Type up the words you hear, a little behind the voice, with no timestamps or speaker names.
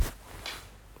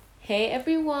Hey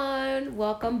everyone,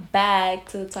 welcome back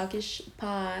to the Talkish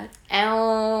Pod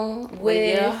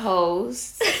With your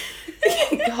host,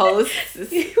 hosts,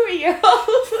 with your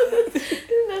host,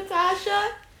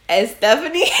 Natasha. and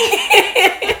Stephanie.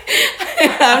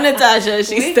 I'm Natasha.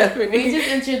 She's Stephanie. We just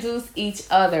introduced each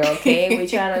other, okay? We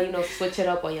trying to, switch it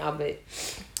up on y'all, but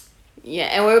Yeah,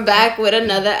 and we're back with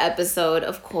another episode,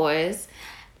 of course,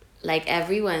 like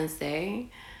every Wednesday.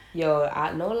 yo,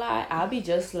 no lie, I'll be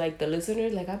just like the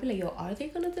listeners. Like I'll be like, yo, are they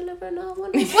gonna deliver another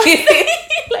one?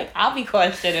 Like I'll be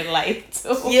questioning life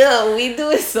too. Yeah, we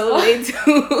do it so late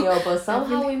too. Yo, but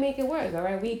somehow we make it work. All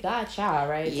right, we got y'all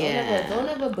right. Yeah, Don't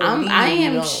ever believe. I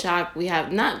am no. shocked. We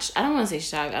have not. I don't want to say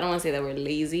shocked. I don't want to say that we're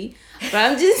lazy, but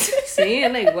I'm just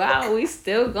saying like, wow, we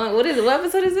still going. What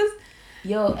episode is this?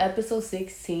 Yo, episode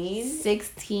 16.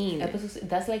 16.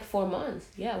 That's like 4 months.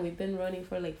 Yeah, we've been running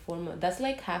for like 4 months. That's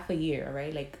like half a year,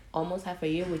 right? Like almost half a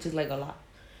year, which is like a lot.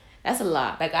 That's a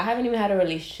lot. Like I haven't even had a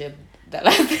relationship that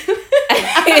last. I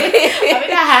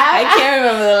have. I can't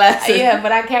remember the last time. Yeah,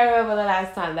 but I can't remember the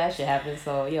last time that shit happened.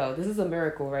 So yo, this is a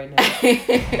miracle right now.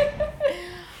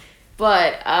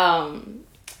 But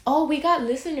oh, we got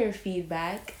listener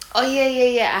feedback. oh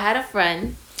yeah. I had a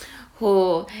friend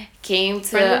who came to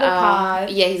Friend of the pod.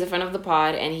 Yeah, he's a friend of the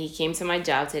pod, and he came to my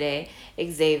job today,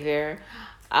 Xavier.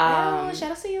 Yeah,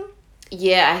 shout out to you.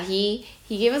 Yeah, he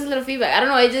gave us a little feedback. I don't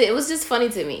know, it was just funny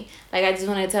to me. Like I just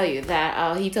wanted to tell you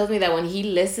that he told me that when he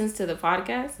listens to the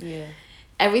podcast, Yeah.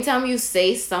 every time you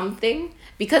say something,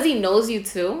 because he knows you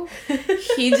too,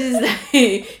 he's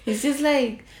just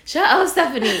like, shut up,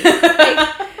 Stephanie.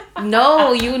 Like,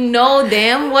 no, you know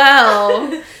damn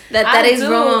well that is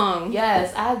wrong.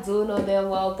 Yes, I do know them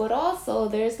well, but also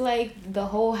there's like the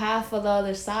whole half of the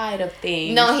other side of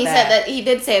things. No, he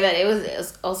did say that it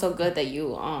was also good that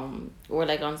you were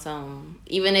like on some,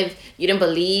 even if you didn't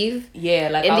believe. Yeah,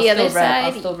 like in I'll the other side,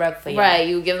 I'll still rep for you. Right,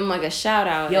 you give him like a shout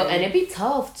out. Yo, and it'd be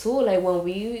tough too.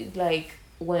 Like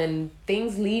when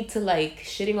things lead to like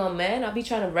shitting on men, I'll be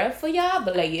trying to rep for y'all,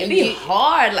 but like it'd be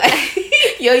hard. Like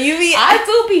yo, I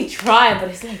do be trying, but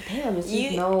it's like damn, it's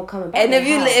just no coming back. And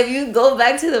if you go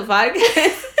back to the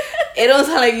podcast, it don't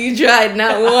sound like you tried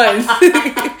not once.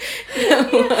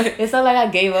 It's not like I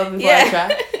gave up before I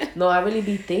tried. No, I really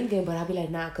be thinking, but I'll be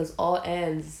like, nah, cause all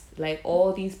ends, like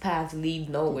all these paths lead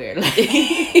nowhere. Like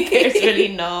there's really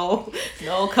no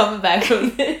coming back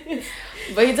from this.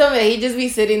 But he told me that he just be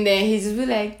sitting there and he just be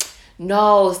like,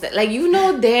 no, like you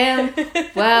know damn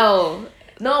well.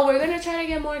 No, we're gonna try to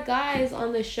get more guys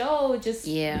on the show.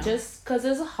 Just cause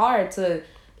it's hard to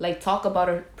like talk about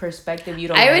a perspective you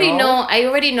don't. I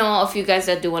already know a few guys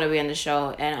that do want to be on the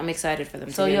show, and I'm excited for them.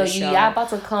 So to be on the show. y'all about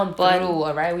to come through,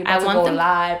 all right? We about to go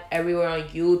live everywhere on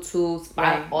YouTube,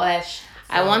 Spotify, all that.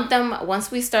 I want them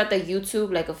once we start the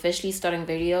YouTube, like officially starting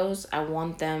videos. I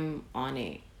want them on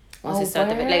it. Once we start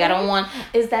I don't want.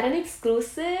 Is that an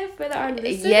exclusive for our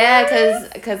listeners? Yeah,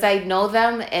 cause I know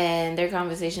them and their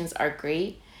conversations are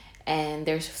great, and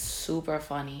they're super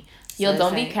funny. So yo,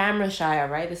 don't be camera shy,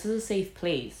 alright? This is a safe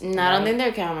place. I don't think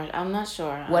they're cameras. I'm not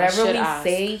sure. Whatever we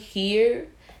say here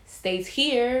stays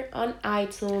here on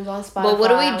iTunes, on Spotify. But what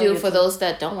do we do for those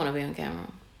that don't want to be on camera?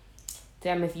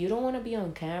 Damn, if you don't want to be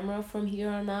on camera from here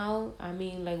on out, I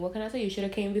mean, like, what can I say? You should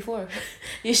have came before.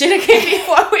 You should have came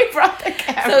before we brought the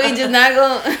camera. So we just not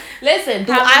going. Listen,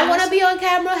 do I want to be on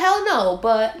camera? Hell no.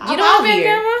 But you don't want to be on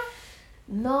camera?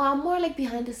 No, I'm more like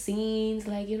behind the scenes.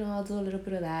 Like, I'll do a little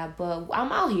bit of that. But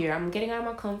I'm out here. I'm getting out of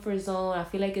my comfort zone. I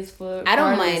feel like it's for. I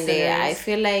don't mind it. I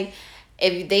feel like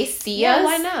if they see us,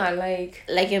 why not?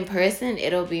 Like in person,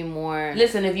 it'll be more.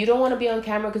 Listen, if you don't want to be on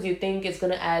camera because you think it's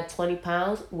gonna add 20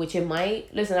 pounds, which it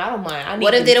might. Listen, I don't mind.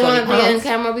 What if they don't want to be on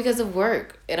camera because of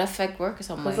work? It affect work or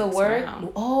something. Because of work?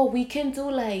 Oh, we can do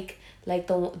like the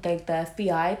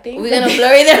FBI thing. We're gonna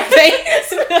blurry their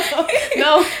face.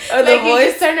 No. Or the voice. You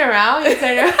just turn around.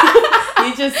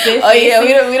 You just sit. Oh yeah,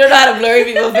 we don't know how to blurry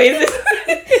people's faces.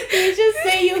 You just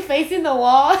say you facing the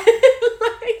wall,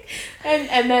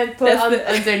 and then put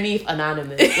underneath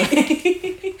anonymous.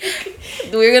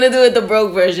 We're gonna do it the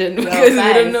broke version because we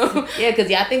don't know. Yeah, because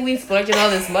y'all think we splurging all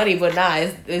this money, but nah,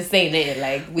 it's ain't it.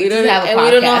 Like we don't have a podcast. And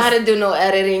we don't know how to do no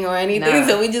editing or anything,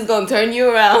 so we just gonna turn you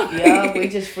around. Yeah, we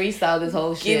just freestyle this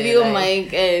whole shit. Give you a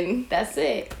mic and that's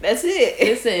it. That's it.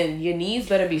 Listen, your knees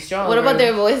better be strong. What about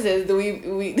their voices? Do we?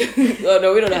 Oh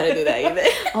no, we don't know how to do that either.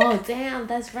 Oh damn,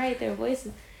 that's right, their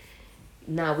voices.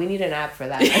 Nah, we need an app for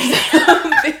that.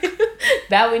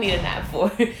 That we need an app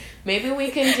for. Maybe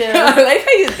we can just. I like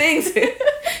how you think.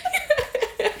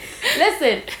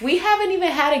 Listen, we haven't even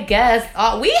had a guest.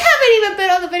 We haven't even been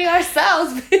on the video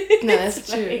ourselves. No,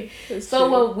 that's true. That's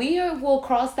true. When we'll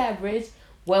cross that bridge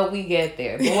when we get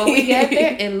there. But when we get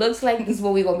there, it looks like this is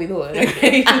what we're gonna be doing.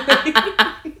 Okay?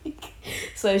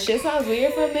 So if shit sounds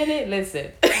weird for a minute,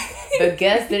 listen. The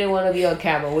guest didn't want to be on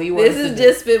camera. What you want? This is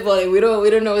just spitballing. We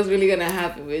don't know what's really gonna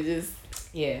happen. We're just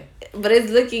But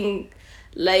it's looking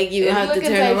like you have to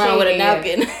turn around with a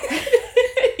napkin.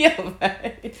 Yeah,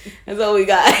 right. That's all we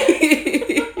got.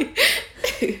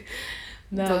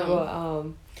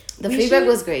 The feedback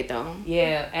was great though.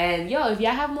 Yeah, and if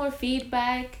y'all have more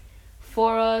feedback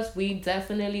for us, we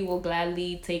definitely will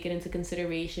gladly take it into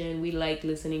consideration. We like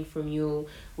listening from you.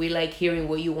 We like hearing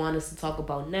what you want us to talk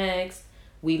about next.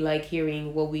 We like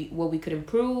hearing what we could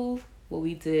improve, what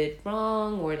we did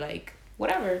wrong, or like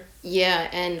whatever. Yeah,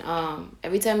 and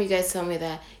every time you guys tell me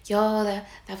that,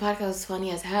 that podcast was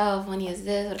funny as hell, funny as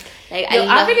this, like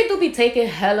I really do be taking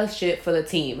hella shit for the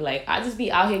team. Like I just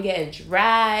be out here getting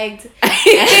dragged,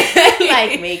 and,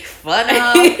 like make fun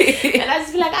of, and I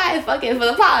just be like, I fuck it for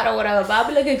the pod or whatever. But I'll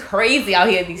be looking crazy out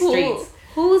here in these streets.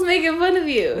 Who's making fun of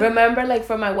you? Remember, like,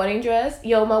 for my wedding dress?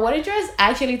 My wedding dress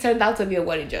actually turned out to be a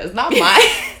wedding dress. Not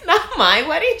my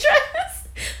wedding dress.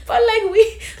 But, like,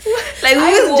 we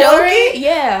was joking?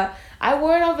 Yeah. I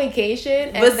wore it on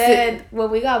vacation. And then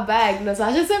when we got back,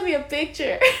 Natasha sent me a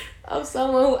picture of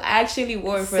someone who actually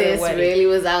wore it for the wedding. Really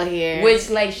was out here. Which,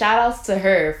 like, shout outs to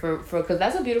her for because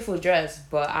that's a beautiful dress.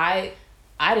 But I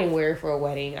didn't wear it for a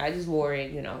wedding. I just wore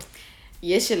it,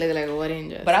 Your shit look like a wedding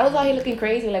dress. But I was out here looking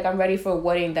crazy, like I'm ready for a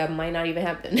wedding that might not even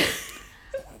happen.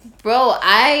 Bro,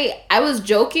 I was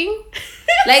joking.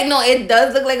 Like, no, it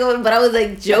does look like a wedding, but I was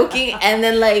like joking, and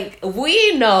then like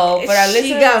we know, but our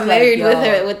listeners she got married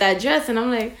with that dress, and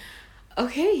I'm like,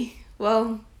 okay,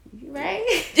 well, right?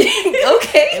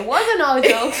 Okay, it wasn't all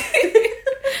jokes.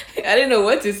 I didn't know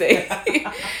what to say.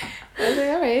 I was like,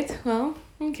 all right, well,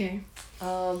 okay.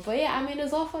 But yeah, I mean,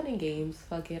 it's all fun and games.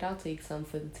 Fuck it, I'll take some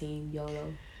for the team.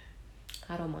 YOLO.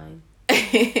 I don't mind.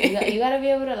 you gotta be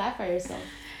able to laugh at yourself.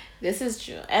 This is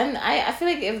true. And I feel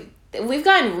like if we've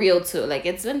gotten real too. Like,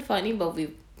 it's been funny, but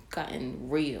we've gotten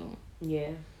real.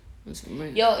 Yeah.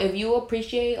 If you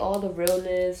appreciate all the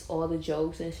realness, all the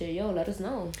jokes and shit, let us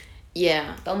know.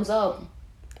 Yeah. Thumbs up.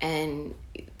 And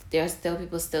there are still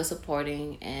people still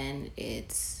supporting, and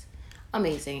it's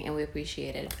amazing, and we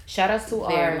appreciate it. Shout outs to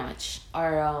very much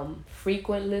our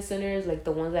frequent listeners, like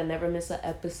the ones that never miss an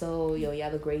episode.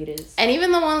 Y'all the greatest. And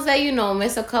even the ones that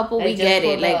miss a couple, we get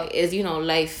it. Like, is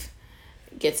life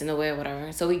gets in the way or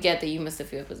whatever. So we get that you missed a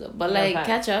few episodes, but like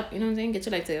catch up. You know what I'm saying? Get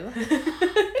your life together.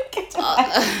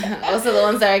 Also, the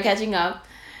ones that are catching up.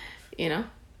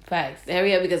 Facts.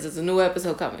 Hurry up because there's a new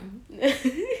episode coming.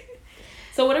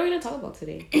 So what are we gonna talk about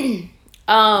today?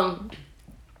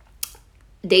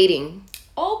 Dating.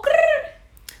 Oh,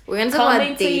 we're gonna talk about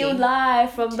dating. Coming to you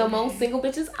live from the most single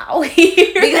bitches out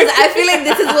here. Because I feel like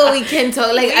this is what we can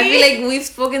talk. Like, I feel like we've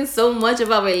spoken so much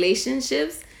about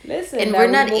relationships. Listen, and we're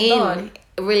not in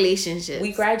relationships.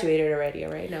 We graduated already.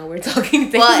 Right now, we're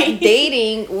talking dating. But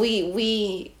dating,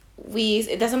 we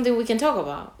that's something we can talk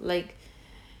about. Like,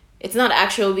 it's not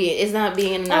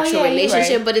being in an actual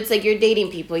relationship, right. But it's like you're dating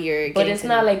people. But it's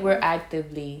not like we're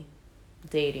actively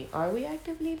dating. Are we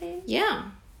actively dating? Yeah.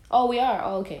 Oh, we are.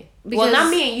 Oh, okay. Well,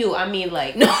 not me and you. I mean,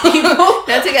 like, no, people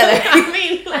not together. I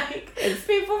mean, like,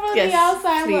 people from the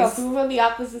outside world, people from the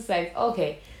opposite sex.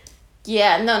 Okay.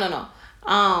 Yeah. No.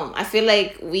 I feel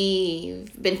like we've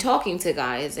been talking to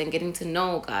guys and getting to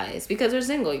know guys because we're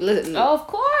single. Oh, of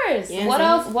course. You know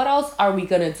what else are we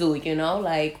gonna do?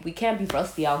 Like, we can't be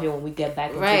rusty out here when we get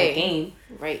back into the game.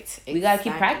 Right. Exactly. We gotta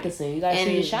keep practicing. You gotta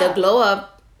shoot your shot. The glow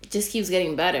up just keeps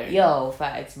getting better. Yo,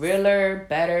 facts. Realer,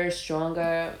 better,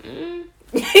 stronger.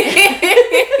 Yo,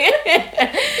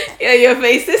 your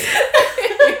faces.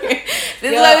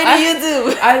 This is why we need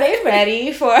YouTube. Are they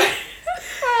ready for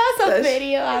some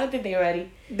video? I don't think they're ready.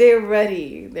 They're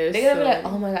ready. They're gonna be like,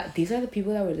 oh my god, these are the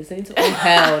people that we're listening to? Oh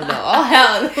hell no. Oh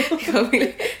hell no.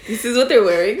 This is what they're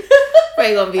wearing.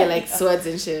 Probably gonna be like sweats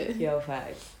and shit. Yo,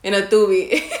 facts. In a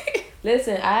tubi.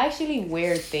 Listen, I actually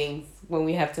wear things when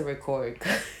we have to record.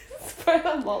 For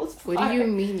the most part. What do you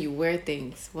mean you wear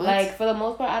things? What? Like, for the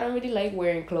most part, I don't really like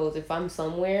wearing clothes. If I'm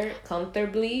somewhere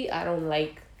comfortably, I don't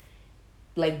like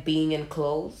being in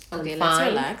clothes. Okay, let's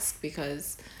relax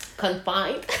because...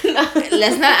 Confined?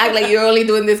 Let's not act like you're only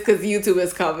doing this because YouTube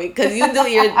is coming. Because you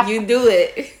do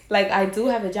it. Like, I do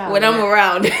have a job. When I'm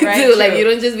around, right, too. Like, you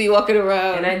don't just be walking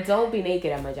around. And I don't be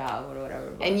naked at my job or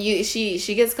whatever. But. And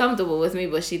she gets comfortable with me,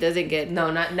 but she doesn't get...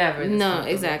 No, never. No,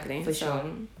 exactly. For sure.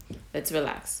 Let's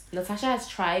relax. Natasha has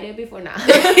tried it before now.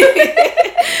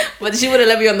 But she would have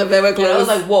let me on the bed with clothes. I was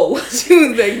like, whoa. She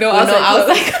was like, no,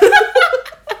 outside.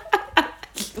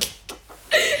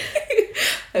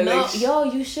 No, yo,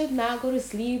 you should not go to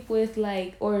sleep with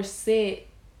like or sit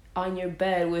on your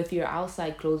bed with your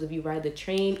outside clothes if you ride the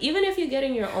train. Even if you get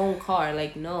in your own car,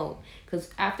 like no, because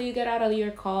after you get out of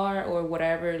your car or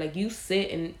whatever, like you sit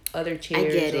in other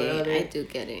chairs. I get it. I do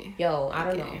get it. Yo, I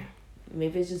don't know.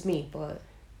 Maybe it's just me, but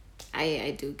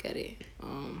I do get it.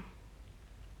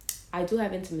 I do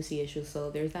have intimacy issues, so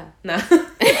there's that. Nah.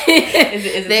 Is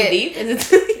it too deep?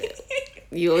 Is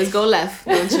it You always go left,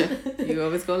 don't you? You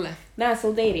always go left. Nah,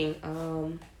 so dating.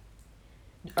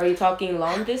 Are you talking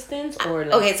long distance or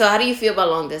like... Okay, so how do you feel about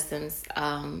long distance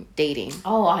dating?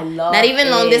 Oh, I love Not even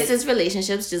long distance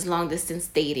relationships, just long distance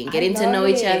dating. Getting to know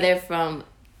each other from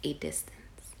a distance.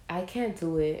 I can't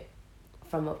do it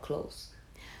from up close.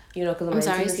 You know, because of my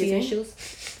intimacy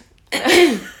issues.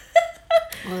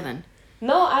 Hold on.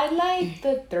 No, I like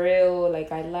the thrill.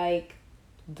 Like, I like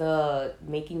the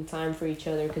making time for each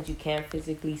other because you can't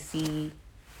physically see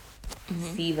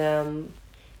them.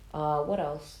 What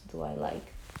else do I like?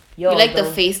 Yo, you like the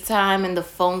FaceTime and the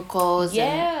phone calls.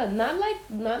 Yeah, not like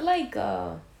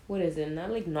what is it?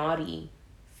 Not like naughty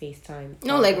FaceTime.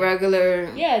 No, like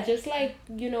regular. Yeah, just like,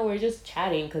 you know, we're just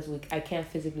chatting because I can't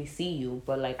physically see you,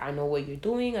 but like I know what you're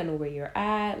doing, I know where you're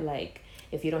at. Like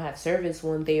if you don't have service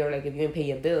one day or like if you didn't pay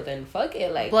your bill, then fuck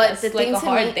it. Like but that's like a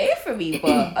hard day for me.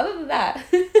 But other than that,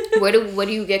 where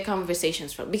do you get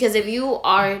conversations from? Because if you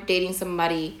are dating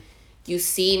somebody you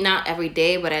see not every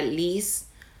day, but at least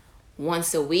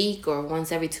once a week or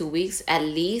once every 2 weeks, at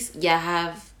least you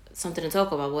have something to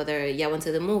talk about. Whether you went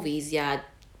to the movies, you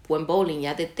went bowling,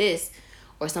 you did this,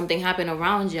 or something happened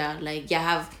around you. Like you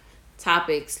have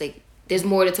topics. Like there's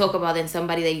more to talk about than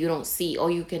somebody that you don't see. All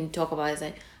you can talk about is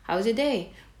like, how was your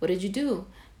day? What did you do?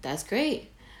 That's great.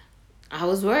 How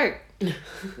was work?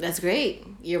 That's great.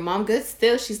 Your mom good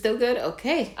still? She's still good?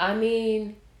 Okay. I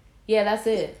mean... yeah, that's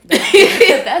it.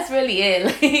 That's really it.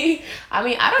 Like, I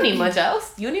mean, I don't need much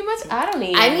else. You need much? I don't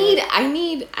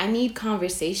need. I need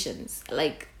conversations.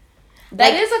 Like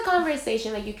that is a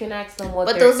conversation. Like you can ask them what.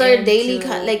 But those are daily.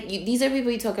 These are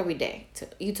people you talk every day.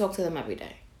 You talk to them every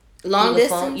day. Long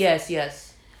distance.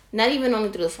 Yes. Not even only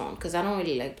through the phone, because I don't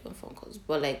really like doing phone calls,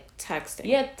 but like texting.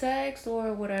 Yeah, text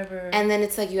or whatever. And then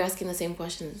it's like you asking the same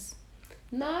questions.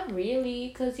 Not really,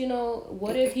 because, you know,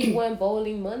 what if he went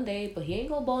bowling Monday, but he ain't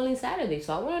go bowling Saturday?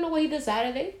 So I want to know what he did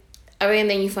Saturday. I mean,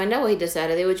 then you find out what he did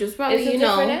Saturday, which was probably, it's a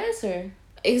different answer.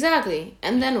 Exactly.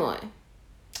 And then what?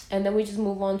 And then we just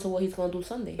move on to what he's going to do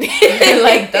Sunday.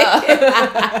 Like, duh.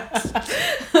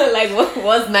 Like,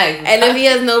 what's next? And if he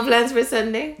has no plans for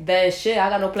Sunday? Then shit, I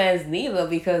got no plans neither,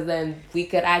 because then we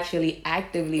could actually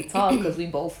actively talk because we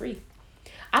both free.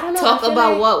 I don't know. Talk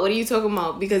about what? What are you talking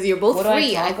about? Because you're both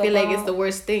free. I feel like it's the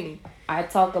worst thing. I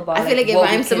talk about. I feel like if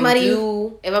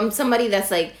I'm somebody that's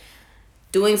like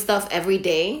doing stuff every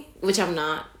day, which I'm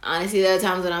not. Honestly, there are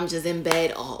times when I'm just in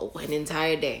bed an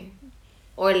entire day,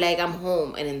 or like I'm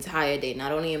home an entire day.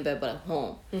 Not only in bed, but at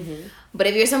home. Mm-hmm. But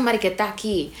if you're somebody que está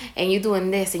aquí and you're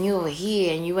doing this and you're over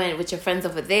here and you went with your friends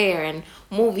over there and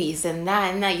movies and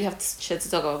that, you have shit to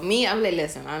talk about. Me, I'm like,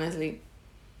 listen, honestly.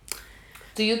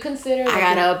 Do you consider... I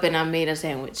got up and I made a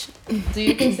sandwich. Do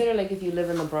you consider, like, if you live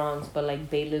in the Bronx, but, like,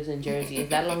 Bae lives in Jersey, is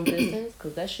that long distance?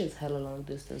 Because that shit's hella long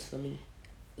distance for me.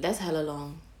 That's hella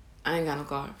long. I ain't got no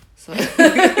car. So. Right?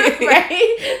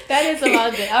 That is a long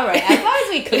distance. All right. As long as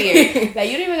we clear. Like,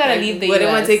 you don't even got to leave the What US.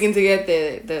 am I taking to get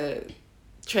the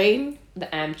train? The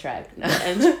Amtrak. No,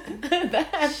 the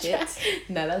Amtrak.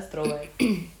 No, that's throwback.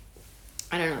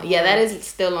 I don't know. Yeah, that is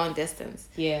still long distance.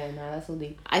 Yeah, nah, that's so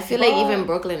deep. I feel like even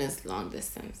Brooklyn is long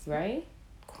distance. Right?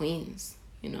 Queens,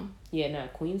 you know? Yeah, nah,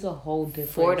 Queens a whole different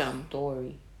Fordham.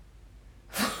 Story.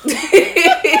 Yeah,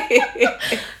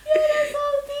 that's so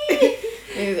deep.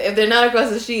 If they're not across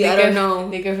the street, I don't know.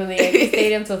 Nigga from the Yankee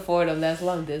Stadium to Fordham, that's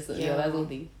long distance. Yeah, that's so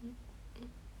deep.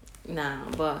 Nah,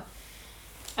 but...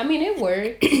 I mean, it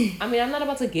worked. I mean, I'm not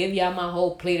about to give y'all my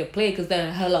whole play because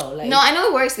then, hello. Like, no, I know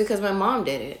it works because my mom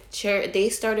did it. They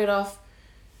started off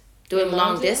doing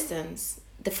long distance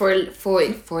for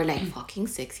like fucking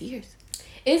 6 years.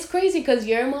 It's crazy because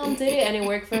your mom did it and it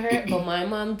worked for her, but my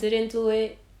mom didn't do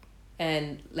it.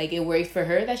 And, like, it worked for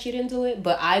her that she didn't do it.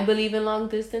 But I believe in long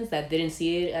distance that didn't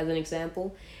see it as an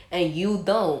example. And you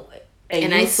don't.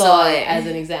 And I saw it as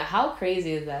an example. How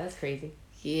crazy is that? That's crazy.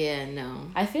 Yeah, no.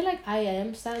 I feel like I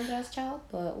am Sandra's child,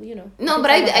 but you know. No,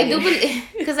 but I do believe,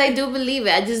 because I do believe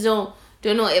it. I just don't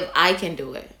know if I can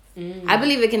do it. I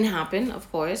believe it can happen,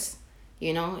 of course,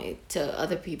 you know, to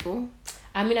other people.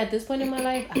 I mean, at this point in my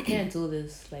life, I can't do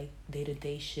this like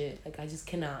day-to-day shit. Like I just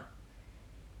cannot.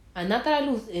 And not that I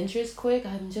lose interest quick.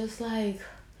 I'm just like,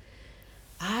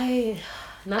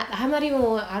 I don't even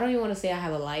want to say I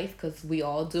have a life, because we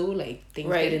all do. Like, things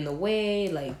Right. get in the way.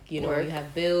 Like, you know, Work. you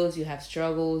have bills, you have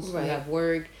struggles, Right. you have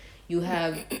work, you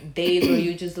have days where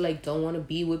you just like don't want to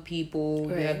be with people.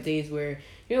 Right. You have days where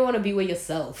you don't want to be with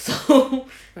yourself. So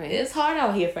Right. it's hard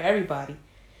out here for everybody.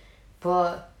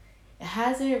 But it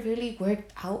hasn't really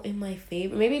worked out in my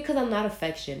favor. Maybe because I'm not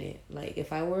affectionate. Like,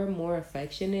 if I were more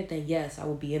affectionate, then yes, I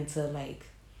would be into like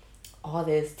all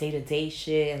this day-to-day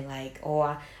shit, and like,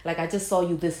 I just saw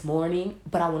you this morning,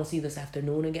 but I want to see you this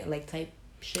afternoon again, like, type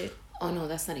shit. Oh no,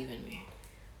 that's not even me.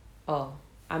 Oh,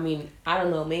 I mean, I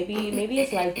don't know, maybe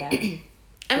it's like that.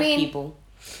 I mean, people.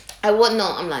 I'm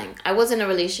lying. I was in a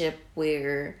relationship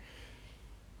where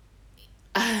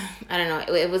I don't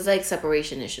know. It was like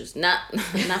separation issues. Not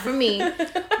from me,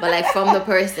 but like from the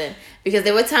person. Because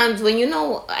there were times when, you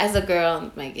know, as a girl,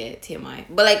 it might get TMI,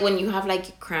 but like when you have like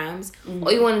your cramps,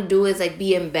 all you want to do is like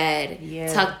be in bed,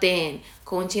 tucked in,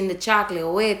 conching the chocolate,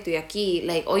 o esto y aquí.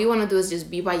 Like, all you want to do is just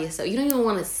be by yourself. You don't even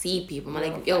want to see people. I'm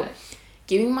like, yo,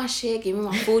 give me my shit, give me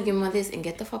my food, give me my this, and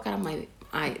get the fuck out of my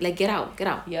eye. Like, get out.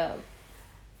 Yeah.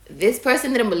 This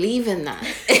person didn't believe in that.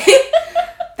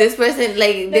 This person,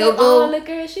 like, they'll go, go, oh, look,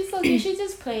 girl, she's so cute, she's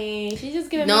just playing, she's just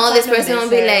giving me this person will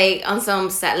be like on some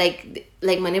sad,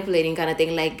 like manipulating kind of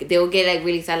thing. Like, they'll get like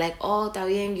really sad, like, oh, está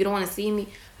bien, you don't want to see me,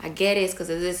 I get it, it's because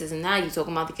of this and that. You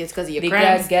talking about the kids because of your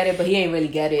cramps. Guys get it, but he ain't really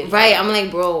get it. Right. I'm like,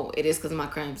 bro, it is because of my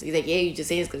cramps. He's like, yeah, you just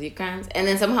say it's because of your cramps. And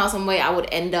then somehow, some way, I would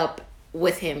end up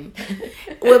with him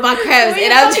with my cramps.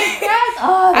 And I was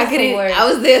I couldn't. I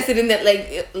was there sitting there,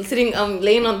 like,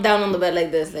 laying down on the bed like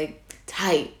this, like,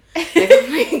 tight.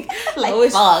 Like,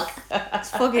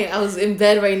 I was in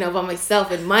bed right now by myself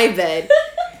in my bed.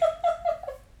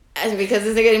 And because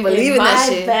this nigga didn't believe in that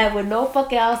shit. Bed with no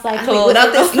fucking outside clothes.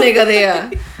 Without this nigga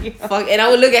there. Fuck. And I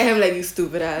would look at him like, you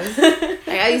stupid ass.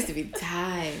 Like, I used to be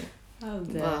tired. I'm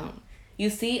dead. You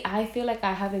see, I feel like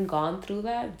I haven't gone through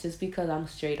that just because I'm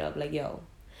straight up like, yo,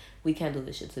 we can't do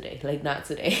this shit today. Like, not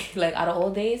today. Like, out of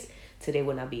all days, today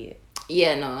would not be it.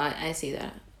 Yeah, no, I see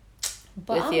that.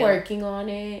 But I'm working on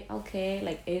it. Okay,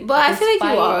 like it. But I feel like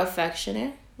you are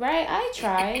affectionate, right? I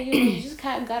try. You just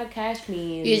gotta catch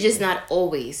me. You're just not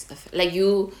always like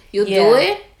you do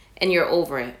it and you're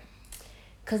over it.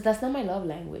 Cause that's not my love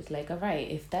language. Like, all right,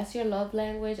 if that's your love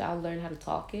language, I'll learn how to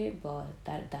talk it. But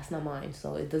that's not mine,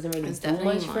 so it doesn't really do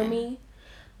much for me.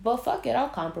 But fuck it, I'll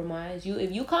compromise.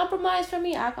 If you compromise for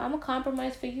me, I'm a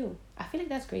compromise for you. I feel like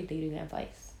that's great dating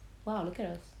advice. Wow, look at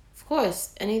us. Of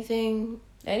course, anything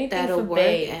that'll work,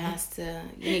 it has to.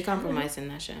 You need compromise in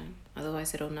that shit.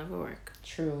 Otherwise, it'll never work.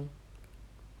 True.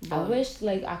 But I wish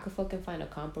like I could fucking find a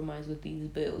compromise with these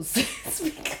bills.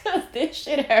 Because this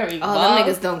shit hurry. Oh, them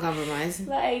niggas don't compromise.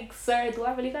 Like, sir, do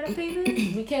I really gotta pay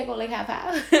this? We can't go like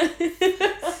half.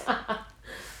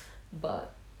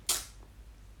 But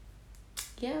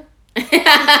yeah.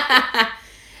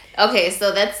 Okay,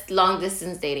 so that's long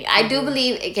distance dating. I do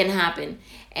believe it can happen,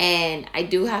 and I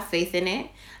do have faith in it.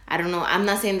 I don't know. I'm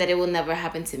not saying that it will never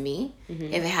happen to me.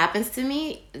 If it happens to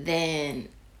me, then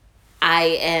I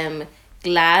am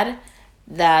glad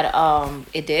that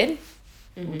it did.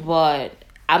 But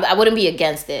I wouldn't be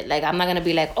against it. Like, I'm not gonna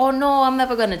be like, oh no, I'm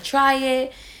never gonna try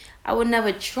it. I would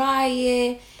never try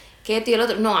it.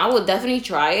 No, I would definitely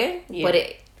try it. Yeah. But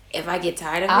if I get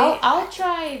tired of it, I'll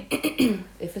try.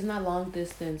 If it's not long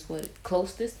distance,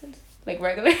 close distance, like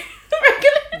regular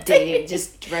dating,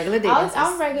 just regular dating.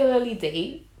 I'll regularly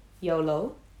date.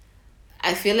 YOLO.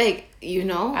 I feel like,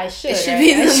 I should. It should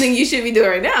be something you should be doing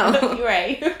right now.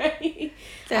 right.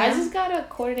 I just gotta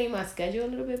coordinate my schedule a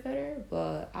little bit better,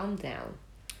 but I'm down.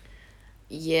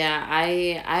 Yeah,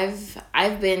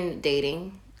 I've been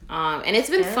dating, and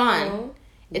it's been fun.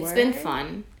 It's been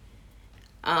fun.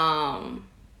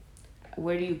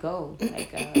 Where do you go,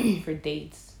 like, for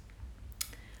dates?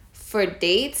 For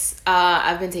dates,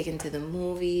 I've been taken to the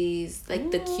movies, like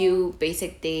the cute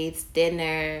basic dates,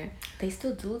 dinner. They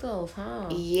still do those, huh?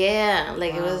 Yeah,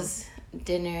 like it was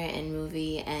dinner and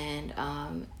movie, and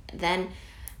then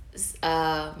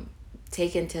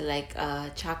taken to like a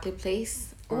chocolate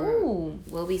place. Ooh,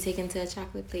 we'll be taken to a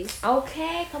chocolate place.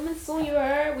 Okay, coming soon. You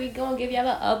heard? We gonna give y'all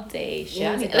an update.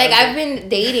 Yeah, like I've been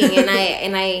dating, and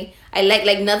I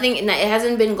like nothing. It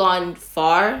hasn't been gone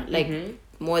far, like.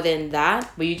 More than that,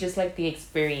 but you just like the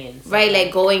experience, right?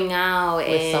 Like going out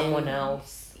with someone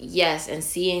else. Yes, and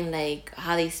seeing like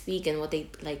how they speak and what they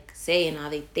like say and how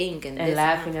they think and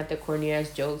laughing at the corny ass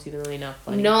jokes even though they're not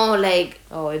funny. No, like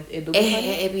it'd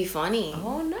be funny.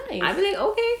 Oh, nice. I'd be like,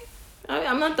 okay,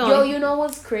 I'm not done. Yo, you know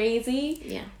what's crazy?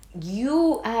 Yeah.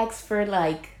 You ask for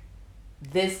like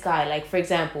this guy, like for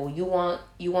example, you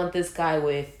want this guy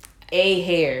with A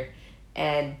hair.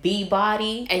 and B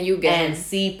body And you get and him.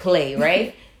 C play,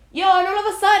 right? Yo, and all of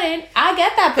a sudden, I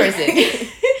get that person.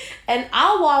 And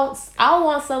I want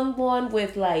someone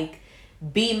with like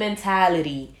B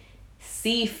mentality,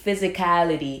 C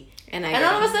physicality. And And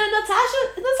all of a sudden, Natasha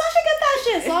get that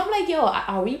shit. So I'm like, yo,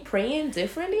 are we praying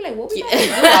differently? Like, what we gotta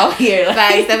do out here? Like,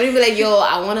 Facts. Somebody be like, yo,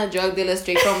 I want a drug dealer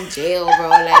straight from jail, bro.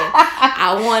 Like,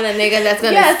 I want a nigga that's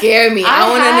gonna scare me. I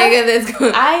want a nigga that's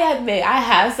gonna... I admit, I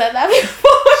have said that before.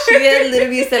 She had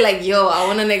literally said, like, yo, I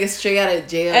want a nigga straight out of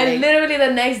jail. And like, literally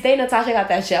the next day, Natasha got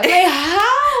that shit. I'm like,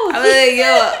 how? I'm like,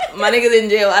 yo, my nigga's in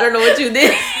jail. I don't know what you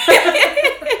did.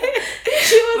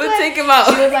 She was But like, take him out.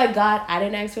 She was like, God, I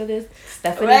didn't ask for this.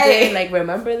 Stephanie Right. did. Like,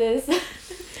 remember this?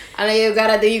 I'm like, yo, God,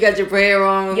 I think you got your prayer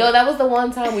wrong. Yo, that was the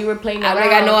one time we were playing around. I'm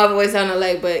like, I know I voice sound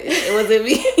alike, but it wasn't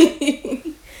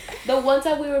me. The one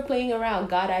time we were playing around,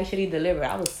 God actually delivered.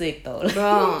 I was sick though.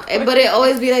 Bro, but it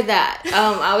always be like that.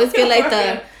 I always get like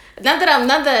the... Not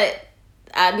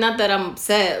that I'm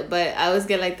upset, but I always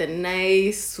get like the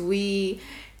nice, sweet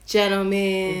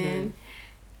gentleman.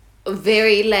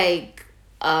 Very like,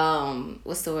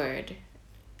 what's the word?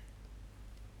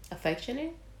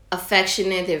 Affectionate?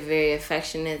 Affectionate. They're very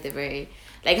affectionate. They're very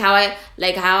like how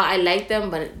I like them,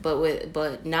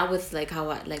 but not with like how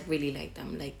I like really like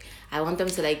them. Like I want them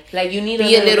to like you need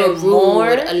be a little bit rude,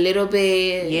 more. a little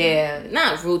bit. Yeah.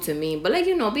 Not rude to me, but like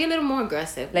be a little more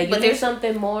aggressive. Like, but you need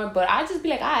something more, but I just be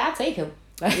like, I'll take him.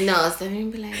 No, Stephanie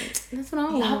be like, that's what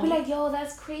I want. I'll be like, yo,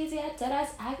 that's crazy.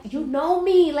 You know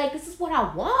me. Like, this is what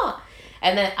I want.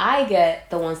 And then I get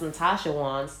the ones Natasha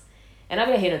wants. And I'll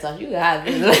be like, hey, Natasha, you got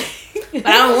this. But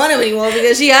I don't want him anymore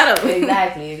because she had him.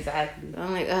 Exactly.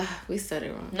 I'm like, we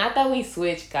started wrong. Not that we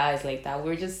switch guys like that.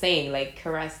 We're just saying, like,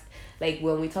 caress. Like,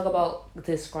 when we talk about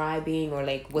describing or,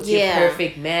 like, what's your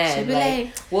perfect man. She'll be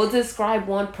like, we'll describe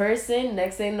one person.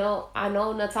 Next thing I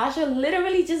know Natasha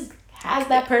literally just has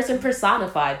that person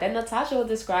personified. Then Natasha will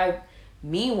describe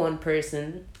me one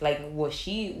person, like, what's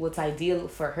ideal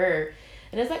for her.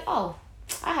 And it's like, oh,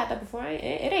 I had that before. It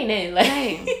ain't it.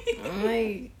 Like, I'm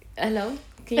like, hello?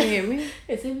 Can you hear me?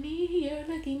 Is it me you're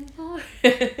looking for?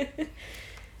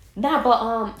 Nah,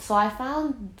 but so I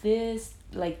found this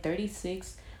like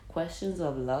 36 questions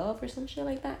of love or some shit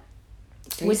like that.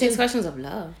 36 questions of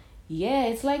love. Yeah,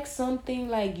 it's like something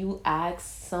like you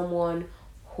ask someone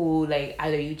who like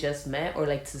either you just met or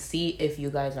like to see if you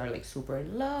guys are like super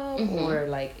in love or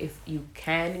like if you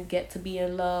can get to be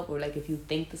in love or like if you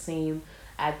think the same,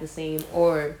 act the same,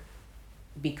 or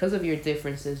because of your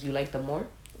differences you like them more.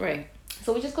 Right.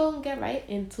 So we just go and get right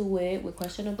into it with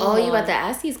question number one. Oh, you about to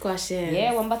ask these questions?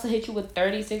 Yeah, well, I'm about to hit you with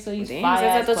 36 of these. Damn,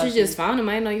 I thought you just found them.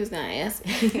 I didn't know you was gonna ask.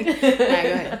 Alright, go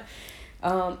ahead.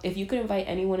 If you could invite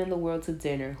anyone in the world to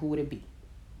dinner, who would it be?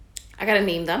 I gotta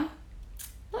name them.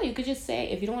 No, you could just say,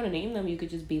 if you don't want to name them, you could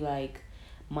just be like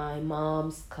my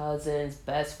mom's cousin's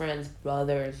best friend's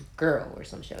brother's girl or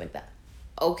some shit like that.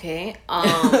 Okay.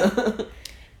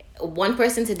 One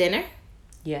person to dinner?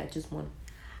 Yeah, just one.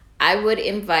 I would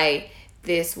invite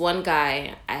this one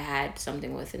guy I had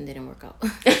something with and didn't work out.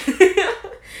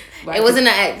 Right, it wasn't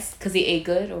an ex. Because he ate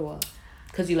good or what?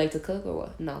 Because you like to cook or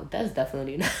what? No, that's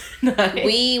definitely not it.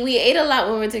 We ate a lot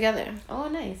when we were together. Oh,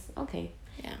 nice. Okay.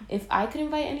 Yeah. If I could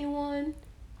invite anyone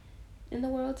in the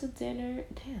world to dinner,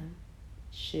 damn.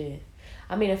 Shit.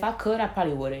 I mean, if I could, I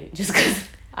probably wouldn't. Just because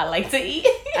I like to eat.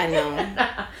 I know.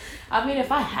 I mean,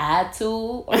 if I had to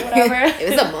or whatever.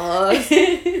 It was a must.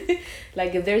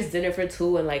 Like, if there's dinner for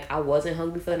two and, like, I wasn't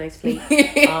hungry for the next plate, who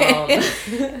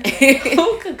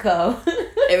could come?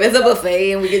 If it's a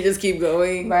buffet and we can just keep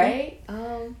going. Right?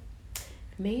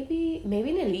 Maybe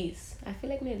Nelise. I feel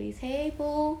like Nelise. Hey,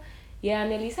 boo. Yeah,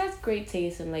 Nelise has great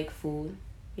taste in, like, food.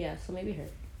 Yeah, so maybe her.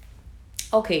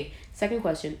 Okay, second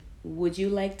question. Would you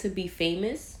like to be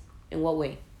famous? In what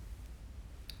way?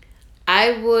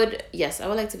 I would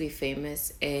like to be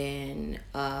famous in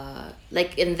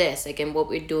like in this, like in what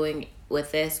we're doing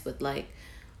with this, with like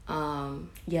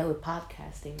with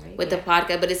podcasting, right? With the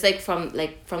podcast, but it's like from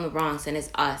the Bronx and it's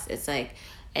us. It's like,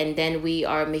 and then we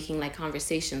are making like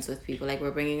conversations with people, like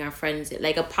we're bringing our friends,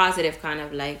 like a positive kind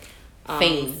of like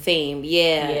fame.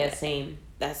 Yeah, same.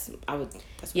 That's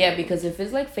because if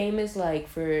it's like famous like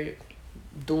for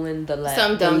doing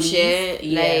some dumb shit,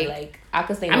 like I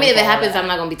could stay. I mean, if it happens, I'm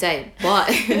not gonna be tight. But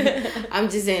I'm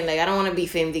just saying, like, I don't want to be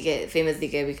famous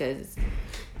because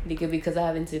I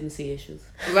have intimacy issues.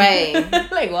 Right.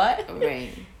 Like what? Right.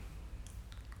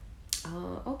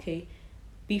 Okay.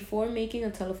 Before making a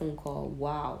telephone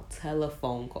call,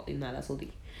 telephone call. Nah, that's OD.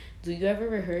 Do you ever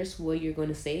rehearse what you're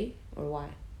gonna say or why?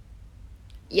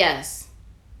 Yes.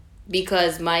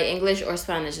 Because my English or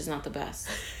Spanish is not the best.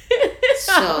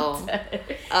 So,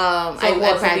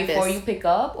 I practice. Before you pick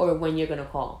up or when you're gonna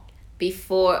call?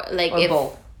 Before, like, or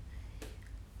both.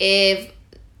 If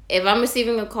I'm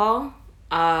receiving a call,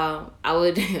 I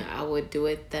would do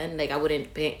it then. Like, I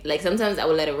wouldn't pay. Like, sometimes I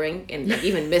would let it ring and like,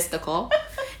 even miss the call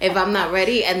if I'm not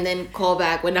ready, and then call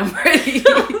back when I'm ready.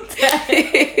 Like,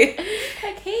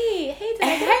 hey, did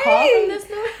I get a call from this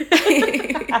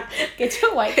number? Get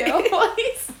your white girl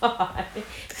voice on.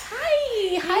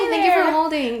 Hi, thank you for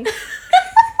holding.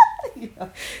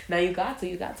 Now you got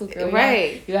to, girl.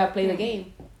 Right. You gotta play the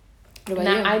game. What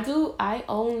about you? I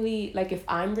only, like, if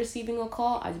I'm receiving a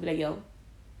call, I just be like, yo,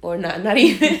 or not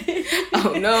even.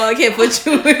 Oh no, I can't put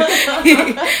you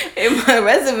in my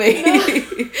resume. No.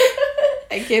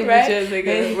 I can't put you as like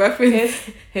a reference.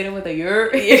 Hit it with a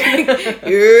you're.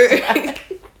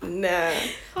 Nah.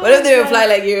 What if they reply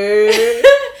like you're?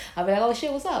 I'll be like, oh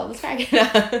shit, what's up? What's cracking?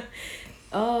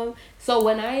 So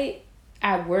when I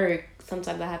at work,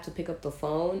 sometimes I have to pick up the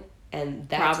phone, and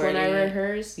that's when I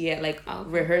rehearse. Yeah, like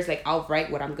rehearse. Like, I'll write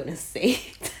what I'm gonna say.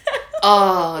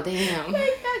 Oh damn!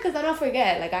 Like that, because I don't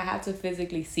forget. Like, I have to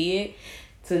physically see it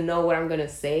to know what I'm gonna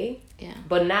say. Yeah.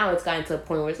 But now it's gotten to a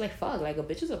point where it's like, fuck, like, a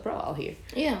bitch is a pro out here.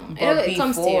 Yeah. But it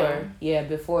comes to you. Yeah,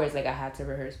 before it's like I had to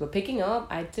rehearse. But picking up,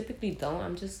 I typically don't.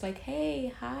 I'm just like,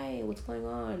 hey, hi, what's going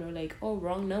on? Or like, oh,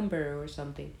 wrong number or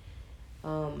something.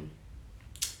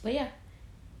 But yeah.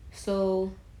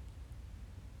 So,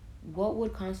 what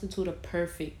would constitute a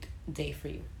perfect day for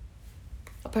you?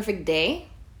 A perfect day?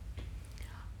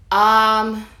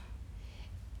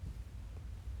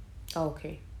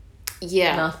 Okay.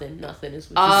 Yeah. Nothing is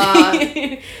what you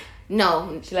say.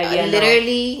 No. She's like, yeah,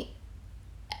 literally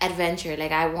adventure.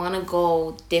 Like, I want to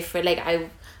go different. Like,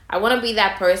 I want to be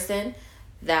that person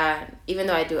that, even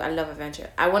though I love adventure,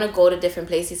 I want to go to different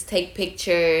places, take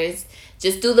pictures,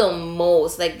 just do the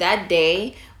most. Like, that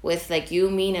day with like you,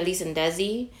 me, and Elise and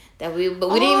Desi, but we didn't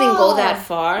even go that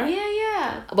far.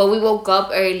 Yeah. But we woke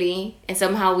up early and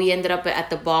somehow we ended up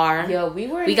at the bar. Yo,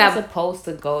 we got supposed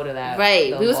to go to that.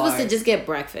 Right. We were supposed to just get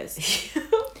breakfast.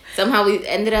 Somehow we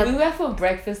ended up. We went from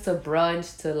breakfast to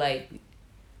brunch to like.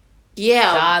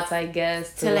 Yeah. Shots, I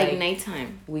guess. To like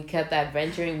nighttime. We kept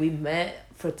adventuring. We met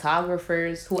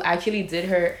photographers who actually did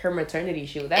her maternity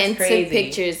shoot. That's and crazy. And took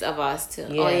pictures of us too.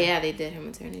 Yeah. Oh yeah, they did her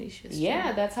maternity shoot. Yeah,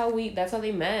 too. That's how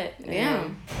they met. Yeah.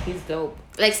 He's dope.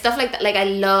 Like stuff like that. Like I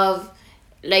love,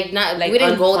 like not like we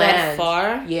didn't go that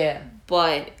far. Yeah.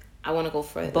 But I want to go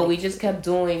further. But we just kept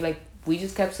doing like. We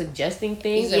just kept suggesting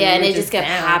things. Yeah, and it just kept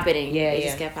happening. Yeah, it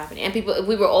just kept happening. And people,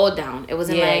 we were all down. It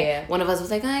wasn't one of us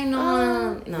was like, I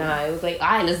know. No. Nah, it was like, all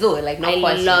right, let's do it. Like, no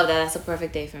question. I love that. That's a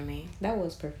perfect day for me. That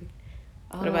was perfect.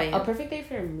 What about you? A perfect day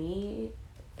for me.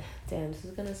 Damn, this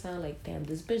is gonna sound like, damn,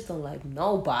 this bitch don't like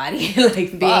nobody.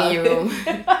 Like, be in your room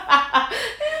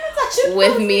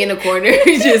with me in the corner,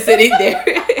 just sitting there,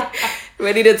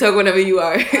 ready to talk whenever you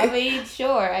are. I mean,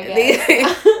 sure, I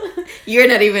guess. You're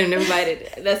not even invited.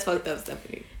 That's fucked up,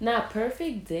 Stephanie. Nah,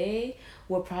 perfect day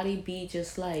would probably be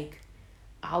just like,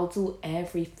 I'll do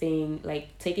everything,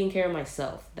 like taking care of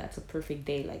myself. That's a perfect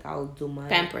day. Like, I'll do my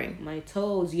pampering, my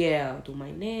toes. Yeah, I'll do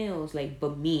my nails. Like,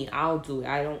 but me, I'll do it.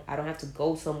 I don't have to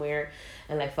go somewhere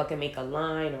and like fucking make a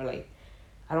line, or like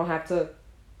I don't have to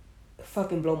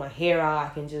fucking blow my hair out. I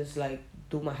can just like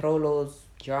do my rolos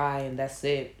dry and that's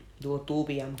it. Do a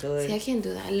tubi, I'm good. See, I can't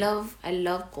do that. I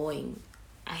love going.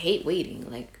 I hate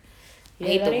waiting. Like, I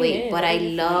hate the wait, but I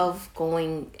love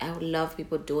going. I would love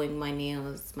people doing my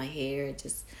nails, my hair,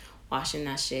 just washing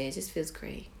that shit. It just feels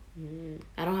great.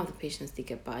 I don't have the patience to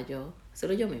get by, yo.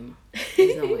 Solo yo misma.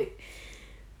 There's no way.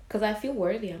 Because I feel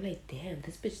worthy. I'm like, damn,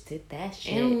 this bitch did that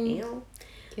shit. Ew.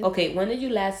 Okay, when did you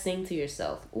last sing to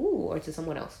yourself? Ooh, or to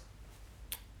someone else?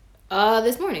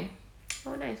 This morning.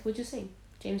 Oh, nice. What'd you sing?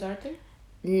 James Arthur?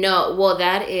 No, well,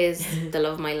 that is The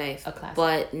Love of My Life. A classic.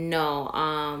 But no,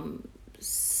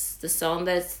 the song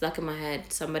that's stuck in my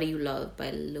head, Somebody You Love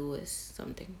by Lewis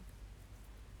something.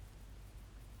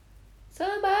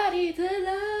 Somebody to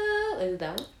love. Is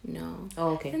that one? No.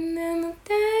 Oh, okay. And then the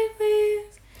day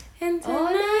leaves and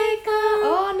night comes.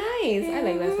 Oh, nice. I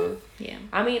like that song. Yeah.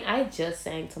 I mean, I just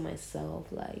sang to myself,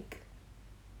 like,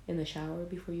 in the shower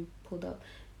before you pulled up.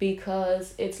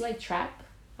 Because it's like trap.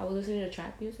 I was listening to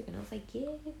trap music and I was like, yeah,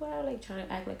 wow, like trying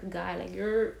to act like a guy, like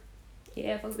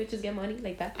fuck bitches, get money,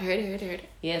 like that. I heard it.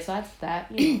 Yeah, so that's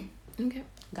that, you know. Okay.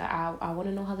 I want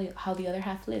to know how the other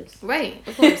half lives. Right,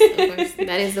 of course.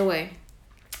 That is the way.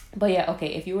 But yeah,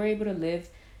 okay, if you were able to live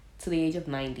to the age of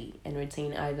 90 and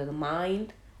retain either the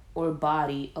mind or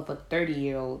body of a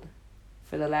 30-year-old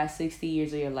for the last 60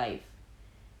 years of your life,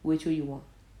 which would you want?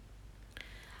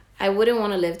 I wouldn't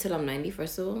want to live till I'm 90,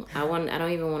 first of all. I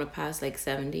don't even want to pass like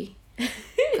 70.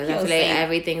 Because I feel like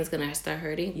everything's gonna start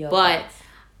hurting. Yo, but facts.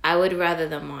 I would rather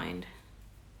the mind.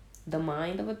 The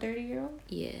mind of a 30-year-old?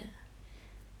 Yeah.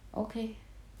 Okay.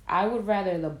 I would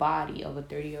rather the body of a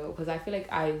 30-year-old because I feel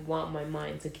like I want my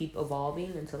mind to keep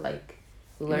evolving and to like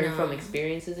learn from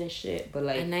experiences and shit. But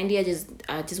like at 90, I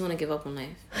just want to give up on life.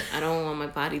 I don't want my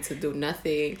body to do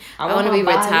nothing. I want to be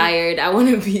retired. I want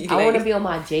to be. I want to be on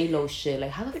my J-Lo shit.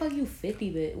 Like, how the fuck you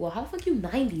 50, bitch? Well, how the fuck you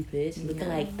 90, bitch? Looking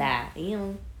like that, you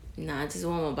know? Nah, I just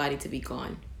want my body to be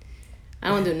gone. I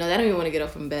don't do nothing. I don't even want to get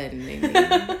up from bed.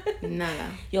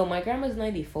 Nada. Yo, my grandma's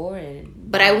 94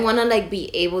 and... But I want to, like, be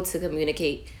able to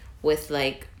communicate with,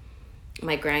 like,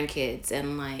 my grandkids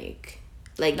and, like...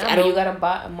 Nah, I don't... you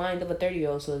got a mind of a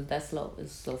 30-year-old, so that's slow.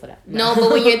 It's slow for that. No,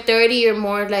 but when you're 30, you're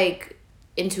more, like,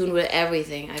 in tune with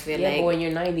everything, I feel like. Yeah, but when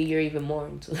you're 90, you're even more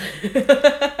into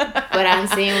But I'm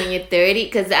saying when you're 30,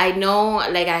 because I know,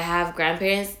 like, I have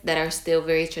grandparents that are still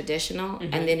very traditional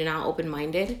and they're not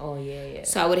open-minded. Oh, yeah.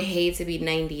 So I would hate to be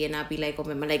 90 and not be, like,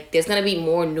 open. Like, there's going to be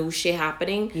more new shit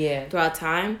happening throughout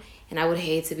time. And I would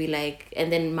hate to be, like,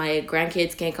 and then my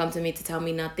grandkids can't come to me to tell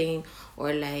me nothing.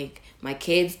 Or, like, my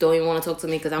kids don't even want to talk to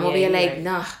me because I'm going to be, like,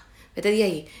 nah. Vete de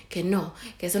ahí, que no,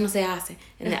 que eso no se hace.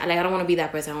 And like, I don't want to be that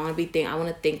person. I want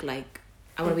to think like,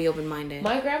 I want to be open-minded.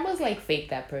 My grandma's like fake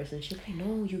that person. She'll be like,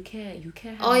 no, you can't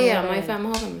have oh yeah, my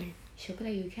family. She'll be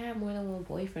like, you can't have more than one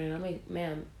boyfriend. And I'm like,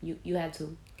 ma'am, you had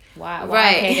two. Why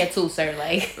right. I can't get two, sir?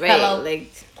 Like, right. Hello? Like,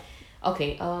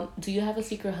 okay, do you have a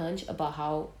secret hunch about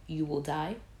how you will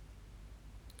die?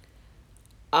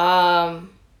 I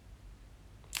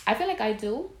feel like I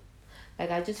do. Like,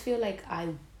 I just feel like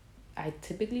I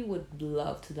typically would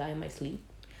love to die in my sleep.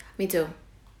 Me too.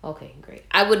 Okay, great.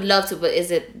 I would love to, but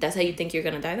that's how you think you're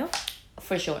gonna die though?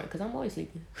 For sure, because I'm always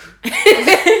sleeping.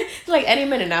 It's like any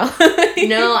minute now.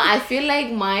 No, I feel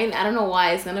like mine, I don't know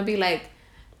why, it's gonna be like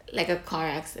a car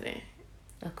accident.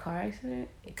 A car accident?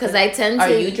 Because I tend to... Are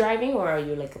you driving or are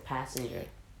you like a passenger?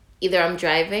 Either I'm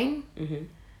driving.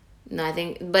 Mm-hmm. No, I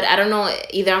think... But I don't know.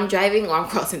 Either I'm driving or I'm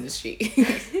crossing the street.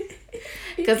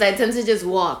 Because I tend to just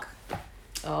walk.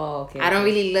 Oh, okay. I don't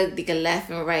really look like left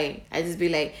and right. I just be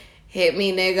like, hit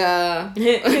me, nigga.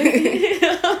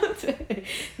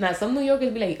 Now, some New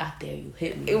Yorkers be like, I dare you,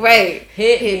 hit me. Right.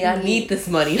 Hit me. I need this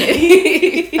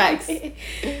money. Facts.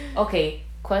 Okay,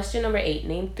 question number 8.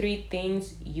 Name 3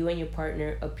 things you and your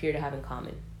partner appear to have in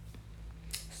common.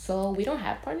 So, we don't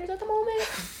have partners at the moment,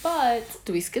 but...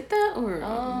 Do we skip that or...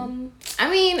 I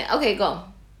mean, okay, go.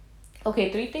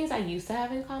 Okay, 3 things I used to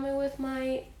have in common with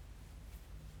my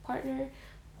partner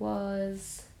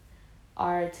was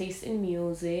our taste in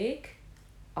music,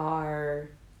 our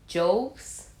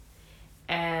jokes,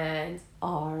 and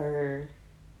our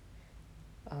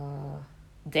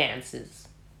dances.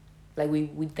 Like we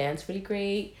danced really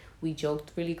great, we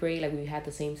joked really great, like we had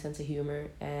the same sense of humor,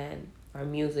 and our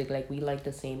music, like we like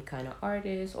the same kind of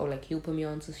artists, or like he'll put me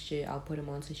onto shit, I'll put him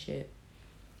onto shit.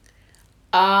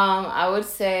 I would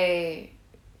say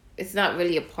it's not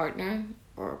really a partner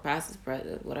or past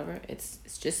whatever. It's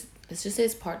just let's just say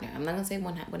it's partner. I'm not gonna say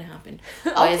when it happened.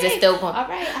 Or Okay. is it still going? All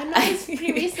right, I know it's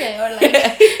pretty recent, or like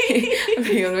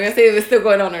I'm gonna say if it's still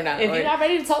going on or not. if you're not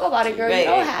ready to talk about it, girl, right. You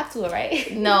don't have to,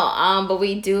 right? No, but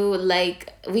we do make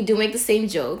the same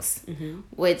jokes,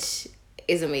 which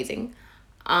is amazing.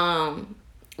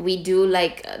 We do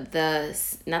like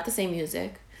not the same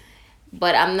music,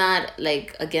 but I'm not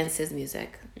like against his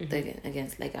music.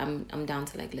 Against like I'm down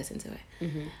to like listen to it.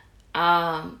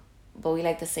 But we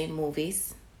like the same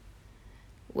movies,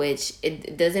 which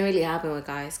it doesn't really happen with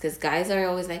guys, because guys are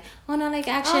always like, oh no, like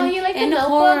action. Oh, you like the and Notebook?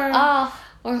 horror,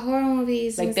 or horror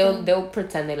movies. Like they'll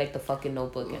pretend they like the fucking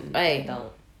Notebook and they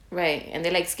don't. Right, and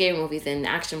they like scary movies and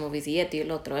action movies, y esto y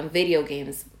el otro, and video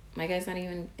games. My guy's not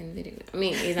even in video. I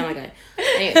mean, he's not my guy.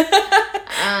 Anyway,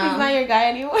 he's not your guy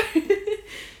anymore.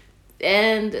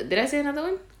 And did I say another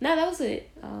one? No, that was it.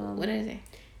 What did I say?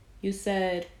 You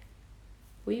said.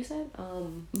 What you said?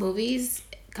 Movies,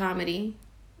 comedy,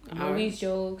 movies,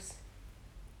 jokes,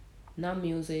 not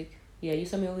music. Yeah, you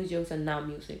said movies, jokes, and not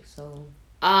music. So.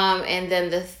 And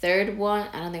then the third one,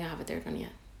 I don't think I have a third one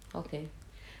yet. Okay,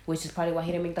 which is probably why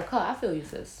he didn't make the cut. I feel you,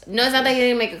 sis. No, it's not that he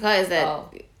didn't make a cut. It's that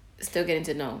still getting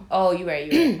to know. Oh, you're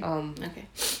right. Okay.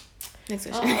 Next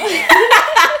question.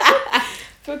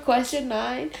 For question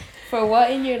 9, for what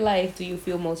in your life do you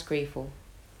feel most grateful?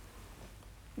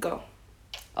 Go.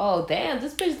 Oh damn,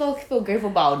 this bitch don't feel grateful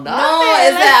about nothing. No,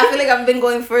 it's that I feel like I've been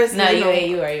going first. No,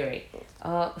 you're right.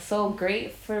 So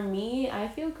great for me. I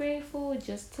feel grateful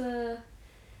just to.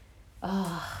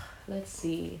 Let's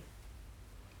see.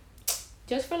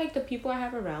 Just for like the people I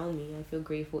have around me, I feel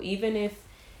grateful. Even if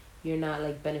you're not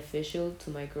like beneficial to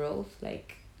my growth,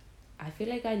 like I feel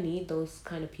like I need those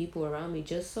kind of people around me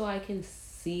just so I can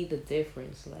see the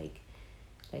difference. Like,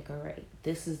 all right,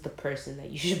 this is the person that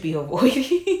you should be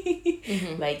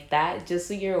avoiding. Like that, just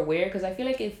so you're aware. Because I feel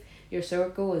like if your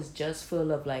circle is just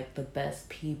full of like the best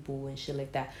people and shit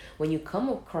like that, when you come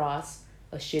across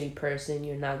a shitty person,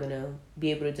 you're not gonna be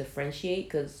able to differentiate,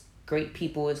 because great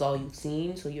people is all you've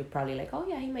seen. So you're probably like, oh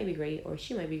yeah, he might be great or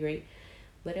she might be great,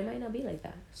 but it might not be like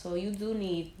that. So you do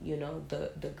need,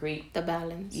 the great, The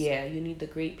balance. yeah, you need the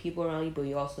great people around you, but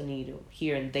you also need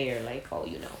here and there, like, oh,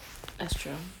 That's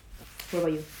true. What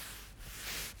about you?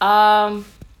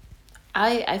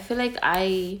 I feel like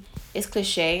it's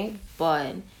cliche,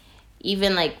 but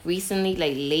even like recently,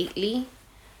 like lately,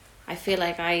 I feel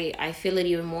like I feel it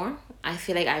even more. I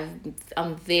feel like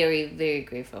I'm very, very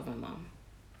grateful for my mom.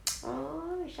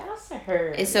 Oh, shout out to her.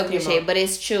 It's so cliche, but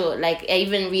it's true. Like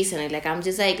even recently, like I'm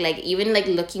just like even like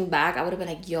looking back, I would have been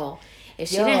like, yo, if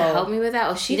she didn't help me with that,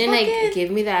 or she didn't like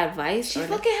give me that advice, she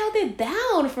fucking held it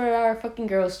down for our fucking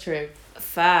girls trip.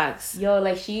 Facts. Yo,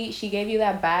 like she gave you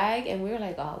that bag, and we were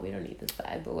like, oh, we don't need this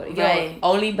bag, but what? Right. Yo,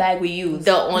 only bag we used.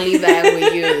 The only bag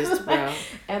we used, bro.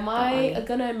 Am I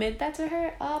gonna admit that to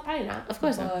her? Probably not. Of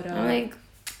course not. I'm like,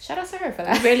 shout out to her for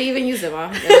that. I barely even use it,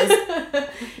 mom.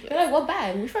 You're like, what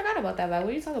bag? We forgot about that bag.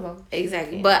 What are you talking about?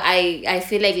 Exactly. Yeah. But I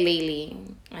feel like lately,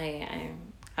 I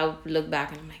look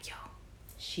back and I'm like, yo,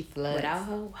 she floods. Without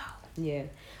her, wow. Yeah.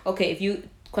 Okay.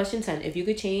 Question 10. If you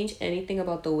could change anything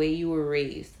about the way you were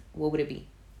raised, what would it be?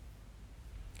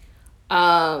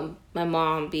 My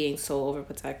mom being so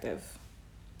overprotective.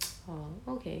 Oh,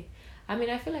 okay. I mean,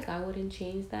 I feel like I wouldn't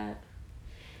change that,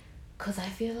 cause I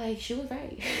feel like she was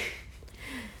right.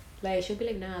 Like she'll be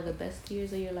like, nah, the best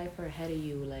years of your life are ahead of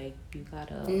you. Like you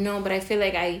gotta. No, but I feel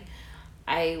like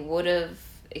I would have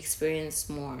experienced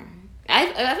more.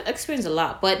 I've experienced a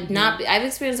lot, but not. I've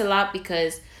experienced a lot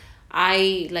because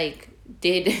I like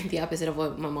did the opposite of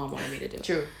what my mom wanted me to do.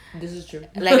 True. This is true.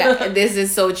 Like this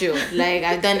is so true. Like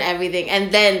I've done everything,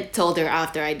 and then told her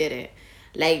after I did it.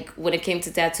 Like when it came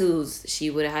to tattoos, she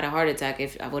would have had a heart attack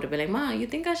if I would have been like, "Ma, you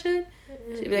think I should?"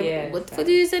 She'd be like, yeah, "What the fuck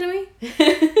did you say to me?"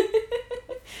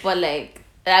 But like,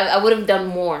 I would have done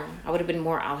more. I would have been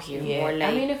more out here. Yeah. More like.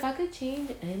 I mean, if I could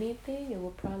change anything, it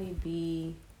would probably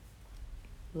be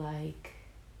like,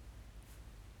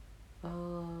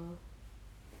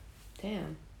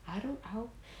 damn.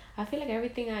 I feel like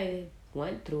everything I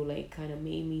went through like kind of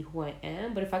made me who I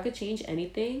am. But if I could change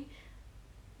anything,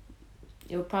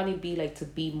 it would probably be like to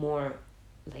be more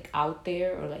like out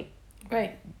there, or like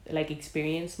right, like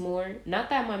experience more. Not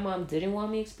that my mom didn't want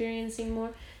me experiencing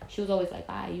more. She was always like,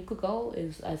 you could go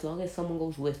as long as someone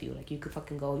goes with you. Like you could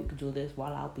fucking go, you could do this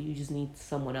while out, but you just need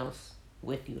someone else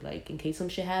with you, like in case some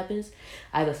shit happens.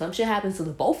 Either some shit happens to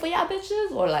the both of y'all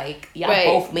bitches, or like y'all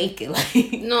both make it.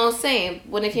 Like no, same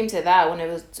when it came to that, when it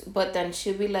was, but then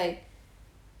she'll be like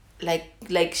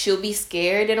she'll be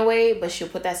scared in a way, but she'll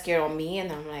put that scare on me,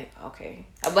 and I'm like, okay.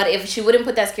 But if she wouldn't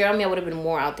put that scare on me, I would have been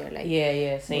more out there. Like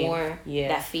same. More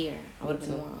that fear. I would have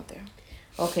been more out there.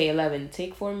 Okay, 11.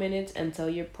 Take 4 minutes and tell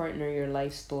your partner your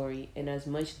life story in as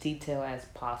much detail as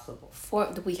possible.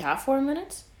 Do we have 4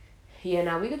 minutes? Yeah,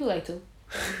 now we could do like 2.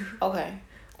 Okay.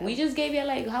 We just gave you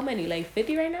like how many? Like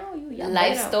 50 right now?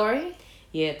 Life story?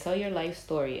 Yeah, tell your life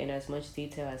story in as much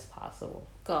detail as possible.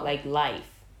 Go. Like life.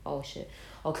 Oh shit.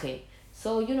 Okay.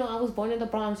 So, I was born in the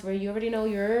Bronx, where you already know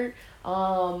you're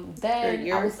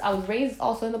then I was raised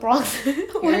also in the Bronx.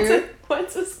 went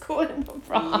to school in the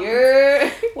Bronx.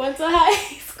 Went to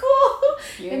high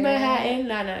school in Manhattan.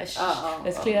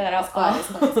 Let's clear that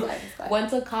out. Went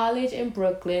to college in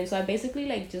Brooklyn. So I basically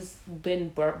like just been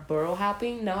borough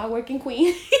hopping. Now I work in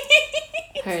Queens.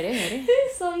 Heard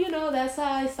it. So that's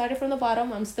how I started from the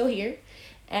bottom. I'm still here,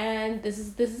 and this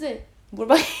is it. What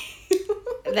about you?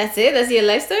 That's it? That's your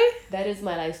life story? That is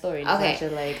my life story. Okay.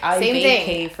 Actually, like I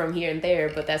vacate from here and there,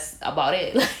 but that's about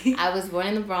it. I was born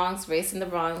in the Bronx, raised in the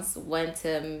Bronx, went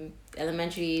to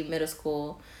elementary, middle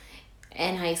school,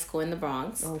 and high school in the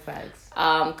Bronx. Oh, facts.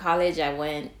 College, I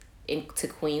went into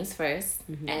Queens first,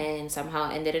 and somehow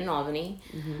ended in Albany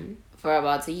for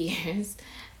about 2 years.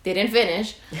 Didn't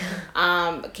finish.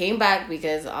 Came back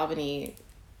because Albany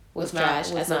was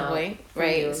trash at some point,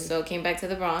 right? You. So came back to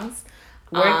the Bronx.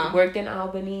 Worked in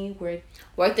Albany.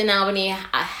 Worked in Albany.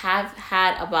 I have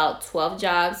had about 12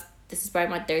 jobs. This is probably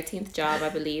my 13th job, I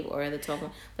believe, or the 12th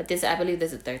one. But I believe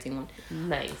this is the 13th one.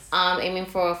 Nice. Aiming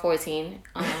for 14.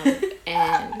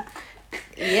 And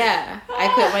yeah, I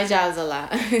quit my jobs a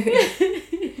lot.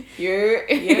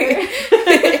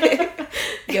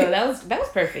 Yo, that was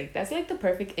perfect. That's like the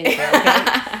perfect intro.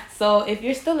 Okay? So if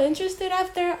you're still interested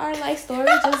after our life story,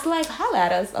 just like holla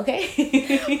at us,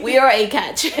 okay? We are a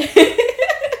catch.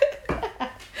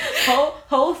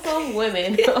 Wholesome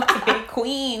women, okay,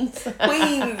 queens.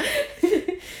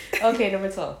 Okay,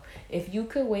 number 12. If you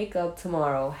could wake up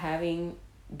tomorrow having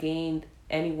gained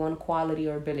any one quality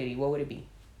or ability, what would it be?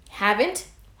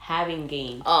 Having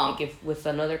gained, like if with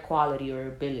another quality or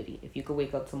ability, if you could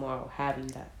wake up tomorrow having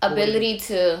that ability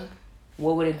to,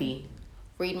 what would it be?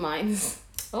 Read minds.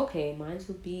 Okay, mine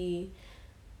would be,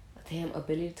 damn,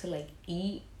 ability to like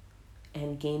eat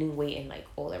and gaining weight in like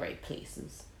all the right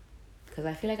places, because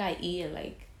I feel like I eat and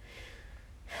like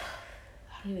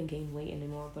I don't even gain weight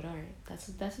anymore. But all right, that's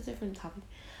a different topic.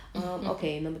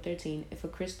 Okay, number 13. If a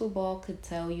crystal ball could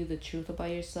tell you the truth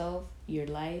about yourself, your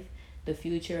life, the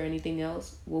future, or anything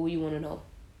else, what would you want to know?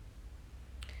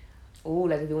 Oh,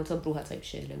 like if you went to a bruja type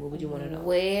shit, like what would you want to know?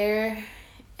 Where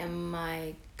am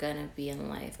I gonna be in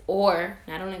life? Or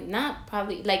not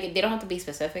probably, like they don't have to be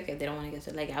specific if they don't want to get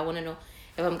to, like I want to know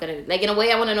if I'm gonna, like in a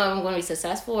way I want to know if I'm gonna be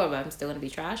successful or if I'm still gonna be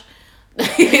trash. No,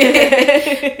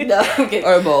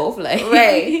 or both, like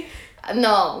right.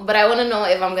 No, but I want to know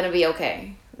if I'm gonna be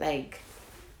okay, like.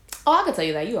 Oh, I can tell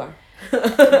you that you are.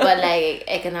 But like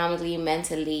economically,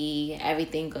 mentally,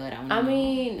 everything good. I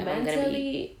mean,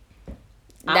 mentally,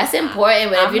 that's important.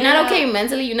 But if you're not okay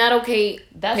mentally, you're not okay.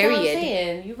 That's period. what I'm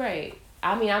saying. You're right.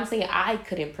 I mean, I'm saying I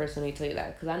couldn't personally tell you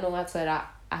that because I know I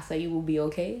said you will be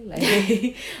okay,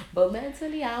 like, but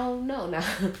mentally I don't know now.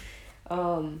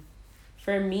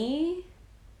 For me,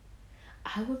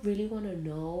 I would really want to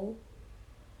know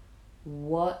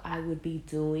what I would be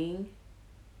doing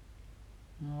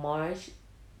March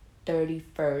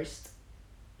 31st,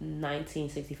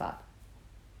 1965.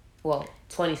 Well,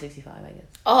 2065, I guess.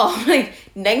 Oh, like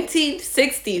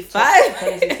 1965?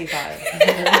 2065.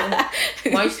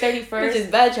 March 31st, which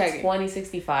is bad tracking.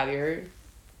 2065, you heard?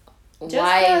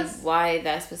 Why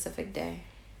that specific day?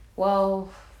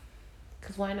 Well,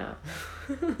 because why not?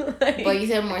 Like, but you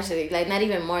said March, like not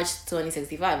even March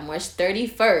 2065, March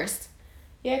 31st.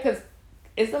 Yeah, because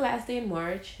it's the last day in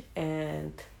March,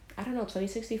 and I don't know,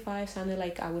 2065 sounded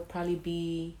like I would probably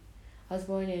be, I was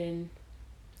born in,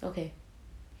 okay.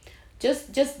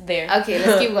 Just there. Okay,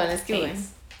 let's keep going,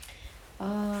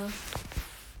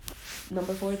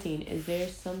 Number 14, is there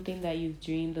something that you've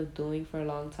dreamed of doing for a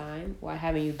long time? Why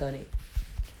haven't you done it?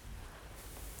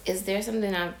 Is there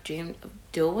something I've dreamed of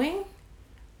doing?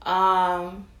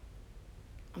 I'm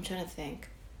trying to think.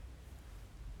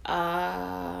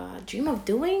 Dream of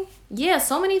doing? Yeah,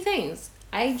 so many things.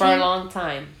 For a long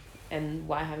time. And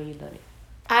why haven't you done it?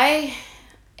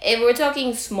 If we're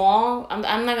talking small,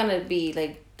 I'm not gonna be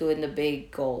like doing the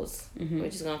big goals. Mm-hmm. We're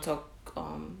just gonna talk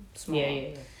small.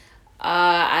 Yeah.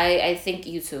 I think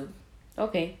YouTube.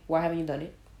 Okay, why haven't you done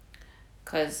it?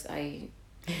 Cause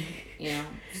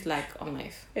it's like on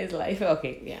life. It's life,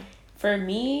 okay. Yeah. For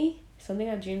me, something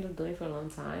I've dreamed of doing for a long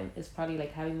time is probably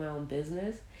like having my own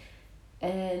business.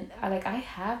 And I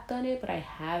have done it, but I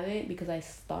haven't because I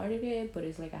started it, but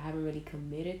it's like I haven't really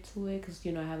committed to it because,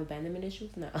 I have abandonment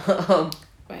issues now.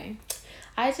 Right.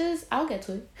 I'll get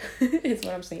to it. Is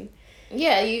what I'm saying.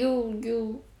 Yeah,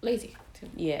 you lazy too.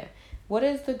 Yeah. What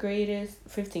is the greatest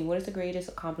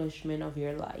accomplishment of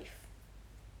your life?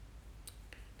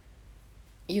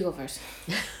 You go first.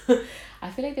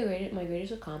 I feel like my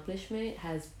greatest accomplishment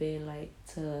has been like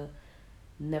to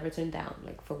never turn down,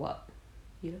 like for what?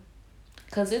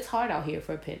 Because it's hard out here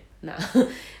for a pimp. Nah.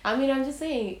 I mean, I'm just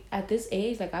saying, at this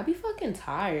age, like, I be fucking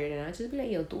tired. And I just be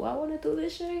like, yo, do I want to do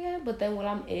this shit again? But then when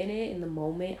I'm in it, in the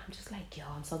moment, I'm just like, yo,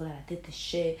 I'm so glad I did this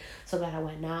shit. So glad I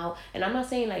went out. And I'm not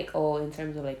saying, like, oh, in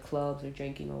terms of, like, clubs or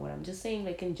drinking or what. I'm just saying,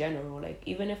 like, in general. Like,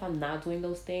 even if I'm not doing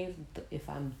those things, if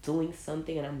I'm doing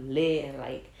something and I'm lit and,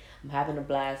 like, I'm having a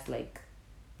blast, like,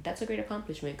 that's a great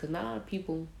accomplishment. Because not a lot of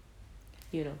people,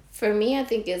 For me, I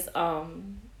think it's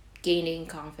gaining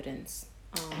confidence.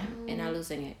 And not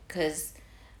losing it, because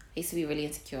I used to be really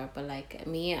insecure, but like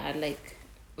me, I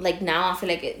like now I feel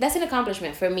like that's an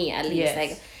accomplishment for me, at least. Yes.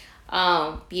 Like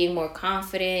being more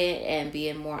confident and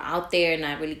being more out there and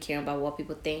not really caring about what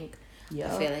people think.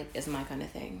 Yep. I feel like it's my kind of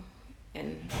thing,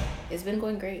 and it's been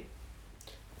going great.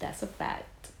 That's a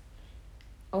fact.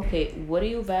 Okay, what do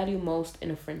you value most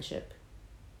in a friendship?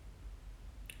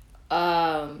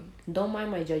 Don't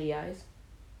mind my judgy eyes.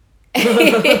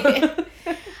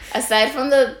 Aside from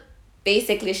the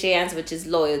basic cliche answer, which is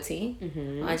loyalty,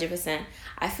 100%,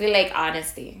 I feel like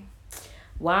honesty.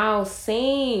 Wow,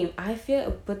 same.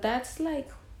 But that's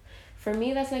like, for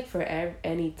me, that's like for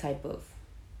any type of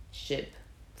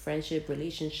friendship,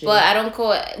 relationship. But I don't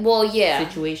call it, well, yeah.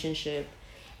 Situationship.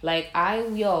 Like I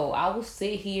will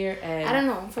sit here and I don't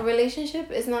know. For relationship,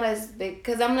 it's not as big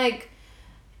because I'm like,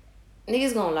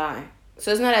 niggas gonna lie. So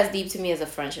it's not as deep to me as a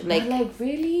friendship. Like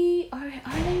really? Are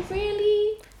they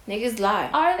really? Niggas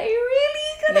lie. Are they really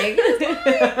gonna? Niggas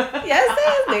lie. Yes,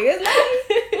 niggas lie.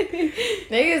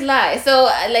 Niggas lie. So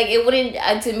like it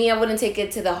wouldn't to me. I wouldn't take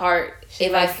it to the heart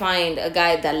if I find a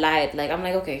guy that lied. Like I'm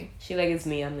like okay. She like it's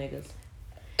me. I'm niggas.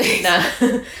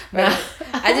 Nah.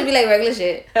 I just be like regular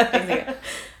shit.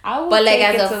 I would but like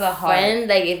take as it to the a heart. friend,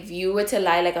 like if you were to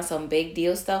lie like on some big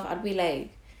deal stuff, I'd be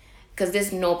like, because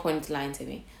there's no point to lying to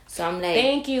me. So I'm like,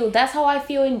 thank you. That's how I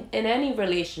feel in any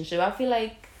relationship. I feel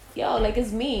like like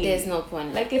it's me. There's no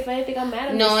point. Like if anything, I'm mad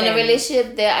at no in a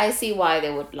relationship. There, I see why they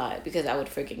would lie because I would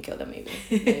freaking kill them maybe.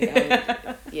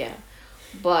 Like, yeah,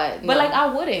 but like I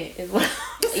wouldn't. Is what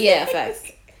yeah,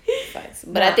 facts.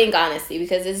 But I think honestly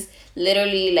because it's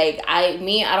literally like I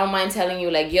don't mind telling you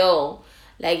like yo.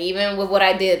 Like, even with what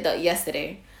I did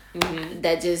yesterday,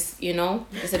 that just,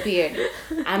 disappeared.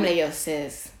 I'm like, yo,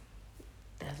 sis.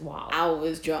 That's wild. I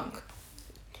was drunk.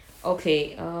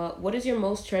 Okay, what is your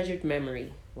most treasured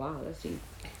memory? Wow, that's deep.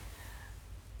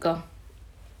 Go.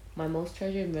 My most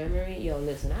treasured memory? Yo,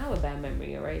 listen, I have a bad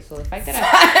memory, alright? So the fact that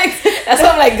That's why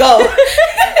I'm like, go.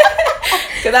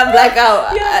 Because I'm black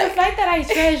out. Yeah, the fact that I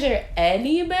treasure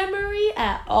any memory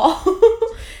at all.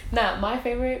 Nah, my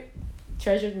favorite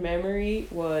treasured memory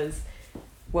was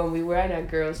when we were on a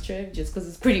girls trip just because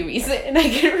it's pretty recent and I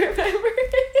can remember.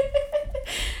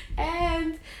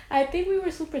 And I think we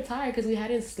were super tired because we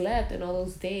hadn't slept in all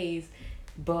those days,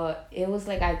 but it was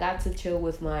like I got to chill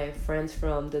with my friends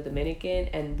from the Dominican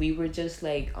and we were just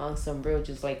like on some real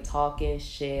just like talking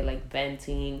shit, like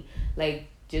venting, like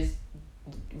just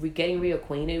getting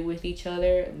reacquainted with each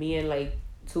other, me and like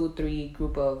two three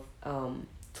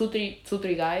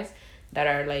guys that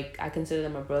are like I consider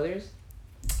them my brothers.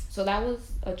 So that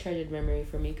was a treasured memory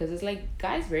for me because it's like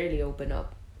guys rarely open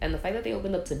up, and the fact that they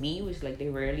opened up to me, which like they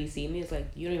rarely see me, it's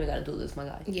like you don't even gotta do this, my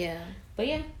guy. Yeah. But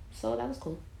yeah, so that was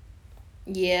cool.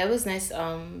 Yeah, it was nice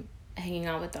hanging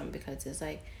out with them because it's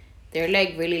like they're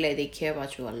like really like they care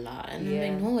about you a lot, and I'm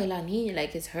like no, la niña,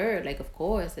 like it's her, like of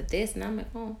course that this, and I'm like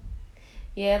oh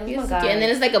yeah, that's my guy. And then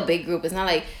it's like a big group. It's not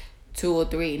like 2 or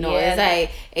 3. No, it's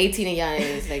like 18 of y'all.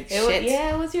 It's like shit.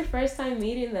 It was your first time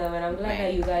meeting them, and I'm glad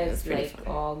that you guys like funny.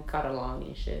 all got along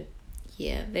and shit.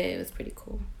 Yeah, it was pretty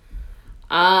cool.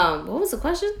 What was the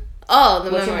question? Oh,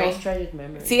 the What's memory. your most treasured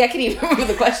memory? See, I can't even remember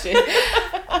the question.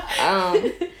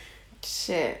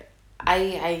 Shit.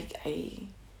 I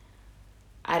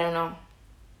don't know.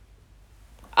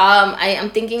 I'm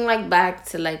thinking like back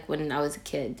to like when I was a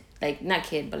kid. Like not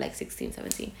kid, but like 16,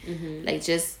 17. Mm-hmm. Like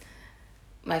just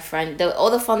my friend, all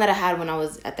the fun that I had when I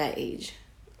was at that age.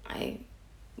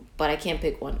 But I can't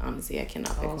pick one, honestly. I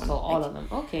cannot pick one. So all of them.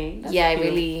 Okay. Yeah,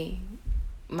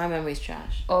 my memory's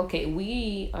trash. Okay,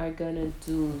 we are gonna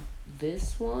do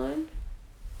this one.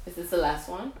 Is this the last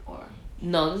one or?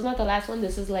 No, this is not the last one.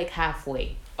 This is like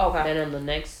halfway. Okay. Then on the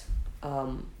next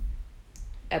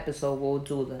episode we'll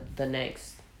do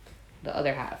the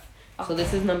other half. Okay. So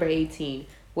this is number 18.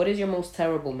 What is your most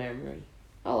terrible memory?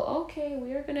 Oh, okay.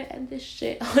 We are gonna end this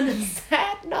shit on a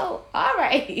sad note. All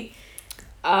right.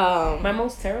 My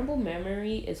most terrible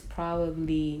memory is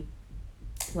probably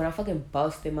when I fucking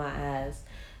busted my ass,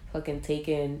 fucking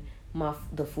taking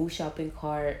the food shopping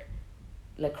cart,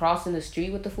 like crossing the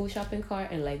street with the food shopping cart,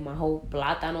 and like my whole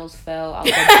plátanos fell out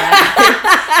the back.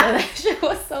 And that shit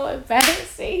was so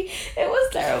embarrassing. It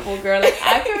was terrible, girl. Like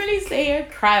I can really sit here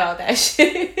and cry about that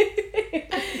shit.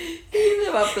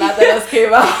 My plátanos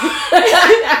came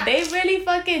out. They really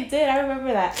fucking did. I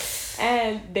remember that.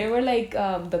 And they were like,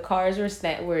 the cars were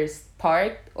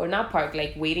parked, or not parked,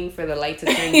 like waiting for the light to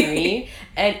turn green.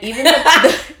 And even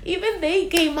they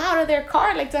came out of their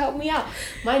car like to help me out.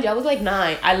 Mind you, I was like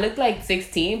 9. I looked like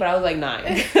 16, but I was like 9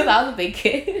 because I was a big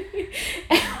kid.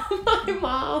 And my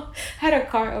mom had a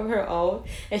car of her own,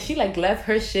 and she like left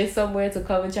her shit somewhere to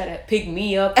come and try to pick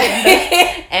me up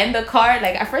and the car.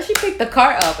 Like at first she picked the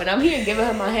car up, and I'm here giving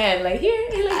her my hand, like here,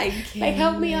 like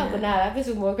help me up. But nah, that bitch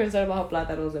was more concerned about her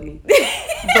plátanos than me.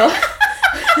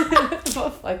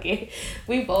 But fuck it,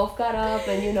 we both got up,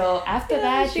 and after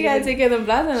that she gotta take care of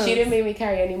the plátanos. She didn't make me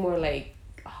carry any more like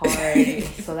hard.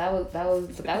 So that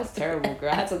was terrible,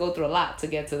 girl. I had to go through a lot to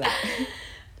get to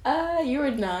that. You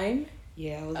were 9.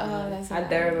 Yeah, I was. That's I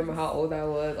don't remember how old I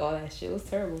was. All that shit was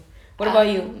terrible. What about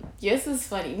you? Yours is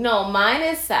funny. No, mine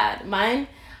is sad. Mine,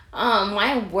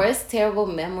 my worst terrible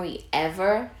memory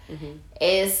ever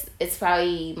is it's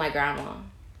probably my grandma.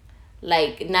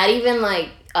 Like not even like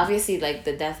obviously like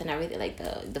the death and everything, like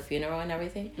the funeral and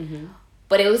everything.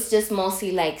 But it was just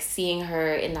mostly like seeing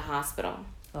her in the hospital.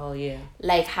 Oh yeah.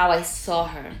 Like how I saw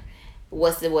her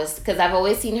was because I've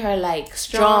always seen her like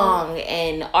strong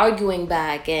and arguing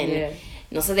back and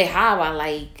no sé dejaba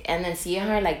like, and then seeing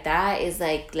her like that is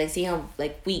like seeing her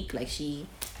like weak, like she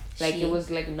it was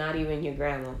like not even your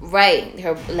grandma. Right.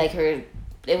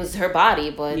 It was her body,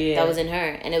 but that was in her,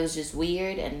 and it was just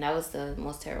weird, and that was the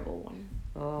most terrible one.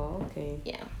 Oh, okay.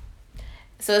 Yeah.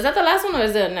 So is that the last one or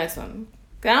is it the next one?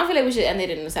 Cause I don't feel like we should end it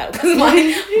in the saddle because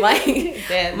mine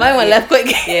went left quick.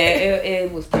 Yeah,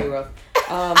 it was pretty rough.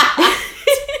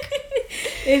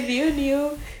 If you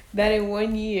knew that in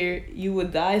 1 year you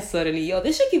would die suddenly, yo,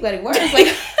 this should keep getting worse.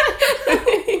 Like,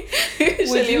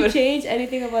 would you change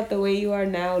anything about the way you are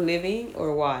now living,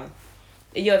 or why?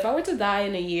 Yo, if I were to die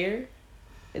in a year,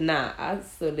 nah, I'd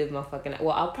still live my fucking...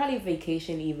 Well, I'll probably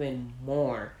vacation even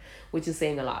more, which is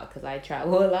saying a lot because I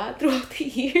travel a lot throughout the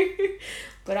year.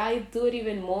 But I do it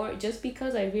even more just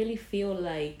because I really feel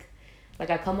like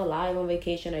I come alive on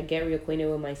vacation. I get reacquainted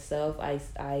with myself. I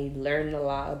learn a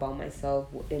lot about myself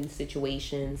in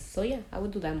situations. So yeah, I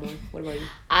would do that more. What about you?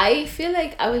 I feel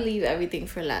like I would leave everything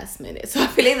for last minute. So I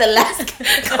feel like the last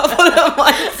couple of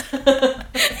months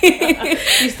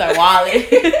you start wilding.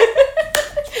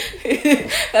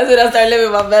 That's when I start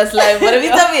living my best life. But if you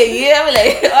tell me a year, I'm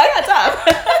like, oh, I got time.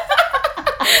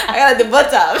 I got the butt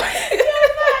time.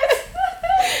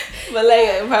 But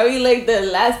like probably like the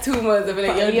last 2 months, I'll be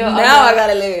like, yo, now I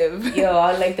gotta live. Yo,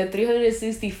 on like the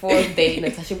 364th day,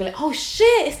 Natasha be like, oh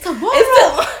shit, it's tomorrow.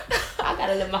 I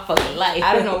gotta live my fucking life.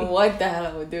 I don't know what the hell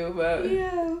I would do, but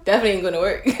definitely ain't gonna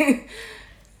work.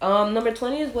 Number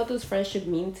 20 is, what does friendship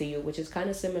mean to you? Which is kind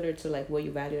of similar to like what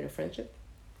you value in a friendship.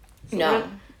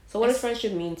 So what does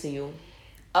friendship mean to you?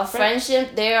 A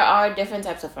friendship, there are different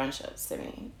types of friendships to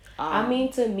me. I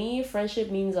mean, to me,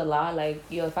 friendship means a lot. Like,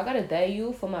 yo, if I gotta date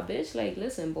you for my bitch, like,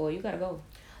 listen, boy, you gotta go.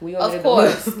 Of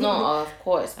course. No, of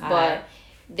course. But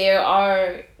there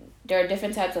are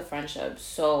different types of friendships.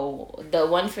 So there are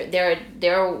ones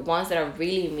that are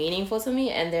really meaningful to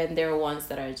me, and then there are ones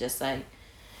that are just like,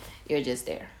 you're just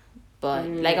there. But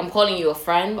like, I'm calling you a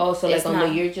friend. Oh, so like on the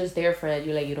you're just there friend,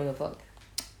 you like, you don't give a fuck.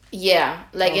 Yeah,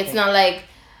 like it's not like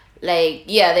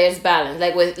there's balance.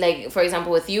 Like with for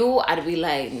example with you, I'd be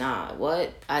like, nah, what?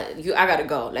 I gotta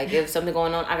go. Like if something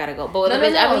going on, I gotta go. But with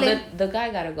the guy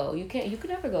gotta go. You could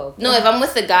never go. No, if I'm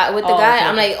with the guy okay.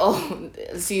 I'm like, oh,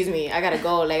 excuse me, I gotta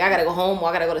go. Like I gotta go home, or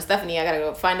I gotta go to Stephanie. I gotta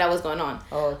go find out what's going on.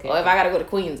 Oh, okay. Or if I gotta go to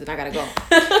Queens, then I gotta go.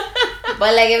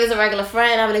 But like if it's a regular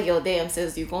friend, I'm like, yo, damn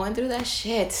sis, you going through that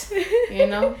shit, you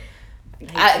know?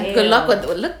 Good luck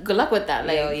with that.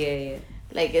 Like yeah.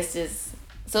 Like it's just.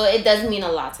 So it does mean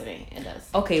a lot to me. It does.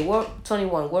 Okay,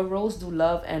 21. What roles do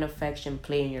love and affection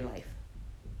play in your life?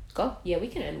 Go. Yeah, we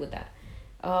can end with that.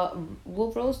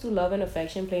 What roles do love and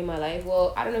affection play in my life?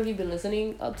 Well, I don't know if you've been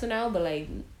listening up to now, but like,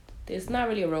 there's not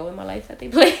really a role in my life that they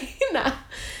play. Nah,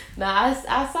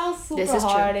 I sound super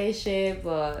hard and shit,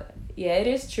 but yeah, it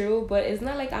is true. But it's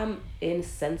not like I'm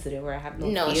insensitive or I have no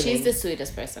feelings. She's the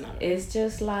sweetest person ever. It's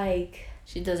just like...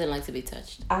 She doesn't like to be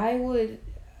touched. I would...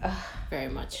 very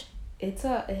much.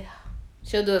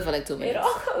 She'll do it for like 2 minutes. It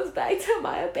all comes back to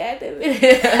my abandonment.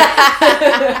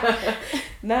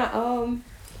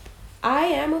 I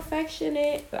am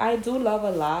affectionate. I do love a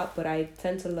lot, but I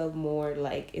tend to love more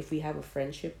like if we have a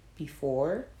friendship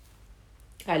before.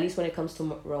 At least when it comes to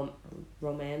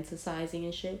romanticizing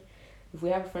and shit. If we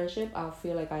have a friendship, I'll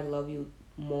feel like I love you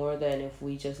more than if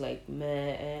we just like meh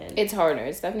and... It's harder.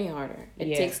 It's definitely harder.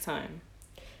 It takes time.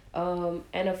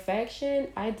 And affection,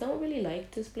 I don't really like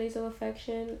displays of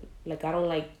affection. Like, I don't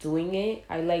like doing it.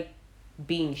 I like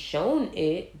being shown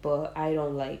it, but I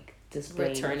don't like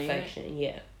displaying affection.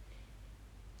 Yeah.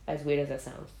 As weird as that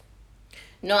sounds.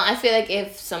 No, I feel like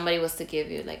if somebody was to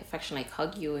give you, like, affection, like,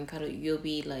 hug you and cuddle, you'll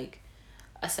be, like,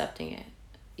 accepting it.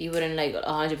 You wouldn't, like,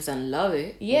 100% love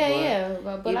it. Yeah,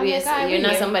 but I'm like, you're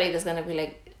not somebody that's gonna be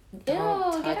like,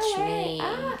 don't touch me.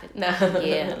 No.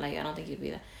 Yeah, like, I don't think you'd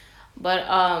be that. But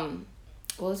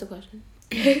what was the question?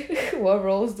 What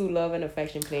roles do love and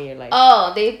affection play in your life?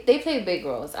 Oh, they play big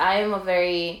roles. I am a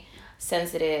very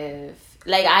sensitive.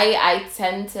 Like I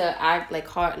tend to act like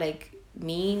hard, like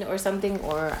mean or something,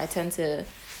 or I tend to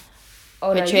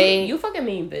portray. No, you fucking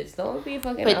mean, bitch. Don't be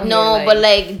fucking. But no, here, but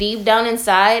like deep down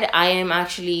inside, I'm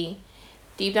actually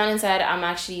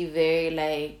very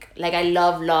like I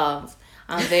love.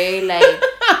 I'm very like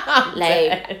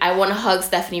I want to hug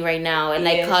Stephanie right now and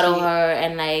like cuddle her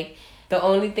and like. The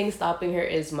only thing stopping her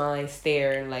is my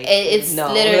stare and like. It's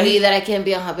literally that I can't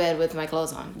be on her bed with my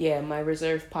clothes on. Yeah, my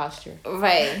reserved posture.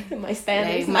 Right. My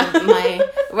standards. Like my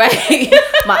right.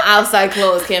 My outside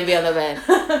clothes can't be on the bed.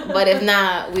 But if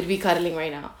not, we'd be cuddling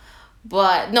right now.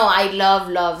 But no, I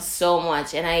love so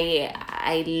much, and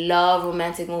I love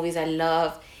romantic movies. I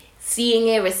love seeing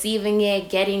it, receiving it,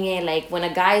 getting it. Like when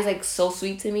a guy is like so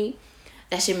sweet to me,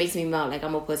 that shit makes me melt. Like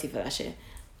I'm a pussy for that shit.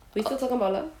 We still talking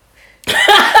about love?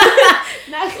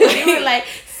 Not because you were like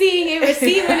seeing it,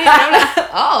 receiving it. I'm like,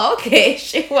 oh, okay.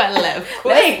 Shit went left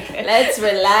quick. Let's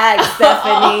relax,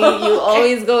 Stephanie. Oh, You okay.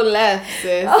 always go left,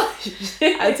 sis. Oh,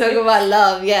 shit. I'm talking about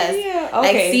love, yes. Yeah, Like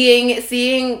okay.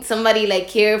 seeing somebody like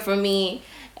care for me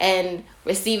and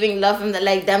receiving love from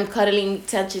like them cuddling,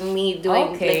 touching me,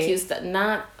 doing like Okay. cute stuff.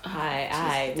 Not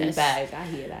Hi, we that's- back. I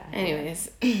hear that.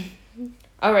 anyways.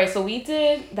 All right, so we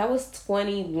did, that was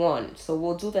 21. So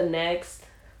we'll do the next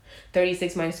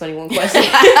 36 minus 21 question.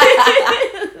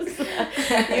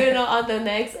 On the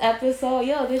next episode.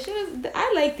 Yo, this shit was,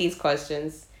 I like these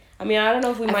questions. I mean, I don't know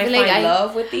if we might feel like find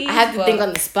love with these. I have to but- think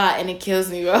on the spot and it kills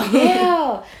me, bro.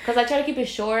 Yeah, because I try to keep it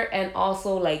short and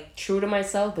also like true to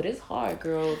myself, but it's hard,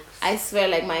 girl. I swear,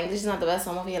 like my English is not the best.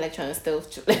 So I'm over here like trying to still,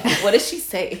 like, what did she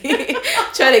say?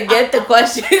 Trying to get the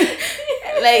question.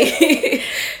 Like,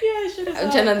 Yeah, shit is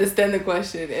I'm trying to understand the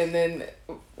question, and then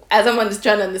as I'm just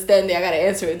trying to understand it, I gotta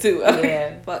answer it too.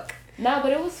 Yeah. Fuck. Nah,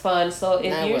 but it was fun. So if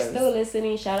Nah, it you're was. still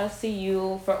listening, shout out to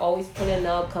you for always pulling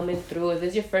up, coming through. If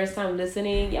it's your first time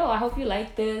listening, yo, I hope you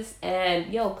like this.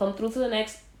 And yo, come through to the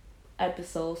next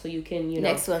episode so you can,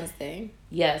 Next Wednesday.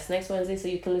 Yes, next Wednesday so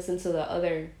you can listen to the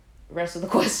other rest of the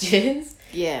questions.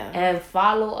 Yeah. And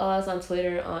follow us on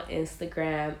Twitter, on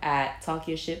Instagram at Talk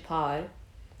Your Shit Pod.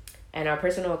 And our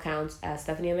personal accounts at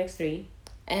StephanieMX3.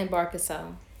 And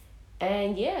Barcasel.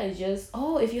 And yeah, just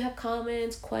if you have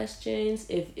comments, questions,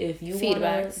 if you wanna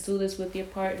Feedbacks. do this with your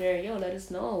partner, yo, let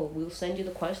us know. We'll send you the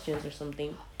questions or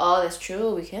something. Oh, that's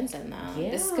true. We can send that.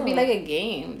 Yeah. This could be like a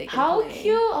game. They can How play.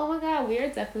 cute! Oh my god, we are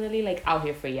definitely like out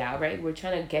here for y'all, right? We're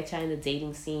trying to get y'all in the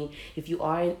dating scene. If you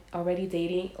are already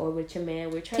dating or with your man,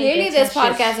 we're trying Clearly, to get this y'all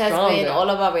shit podcast has been stronger. all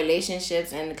about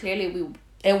relationships, and clearly we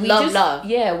and we love.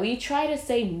 Yeah, we try to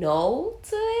say no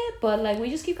to it, but like we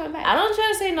just keep coming back. I don't try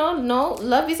to say no. No,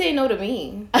 love you say no to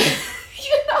me.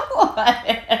 You know what? I'm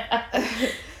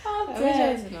I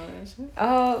dead. wish I know that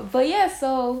shit. But yeah,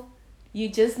 so you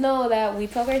just know that we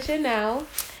talk our shit now.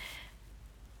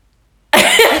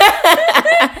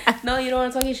 No, you don't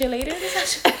want to talk your shit later?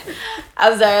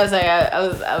 I'm sorry.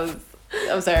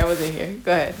 I'm sorry. I wasn't here.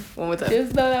 Go ahead. One more time.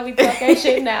 Just know that we talk our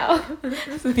shit now.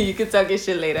 You can talk your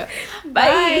shit later.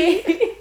 Bye.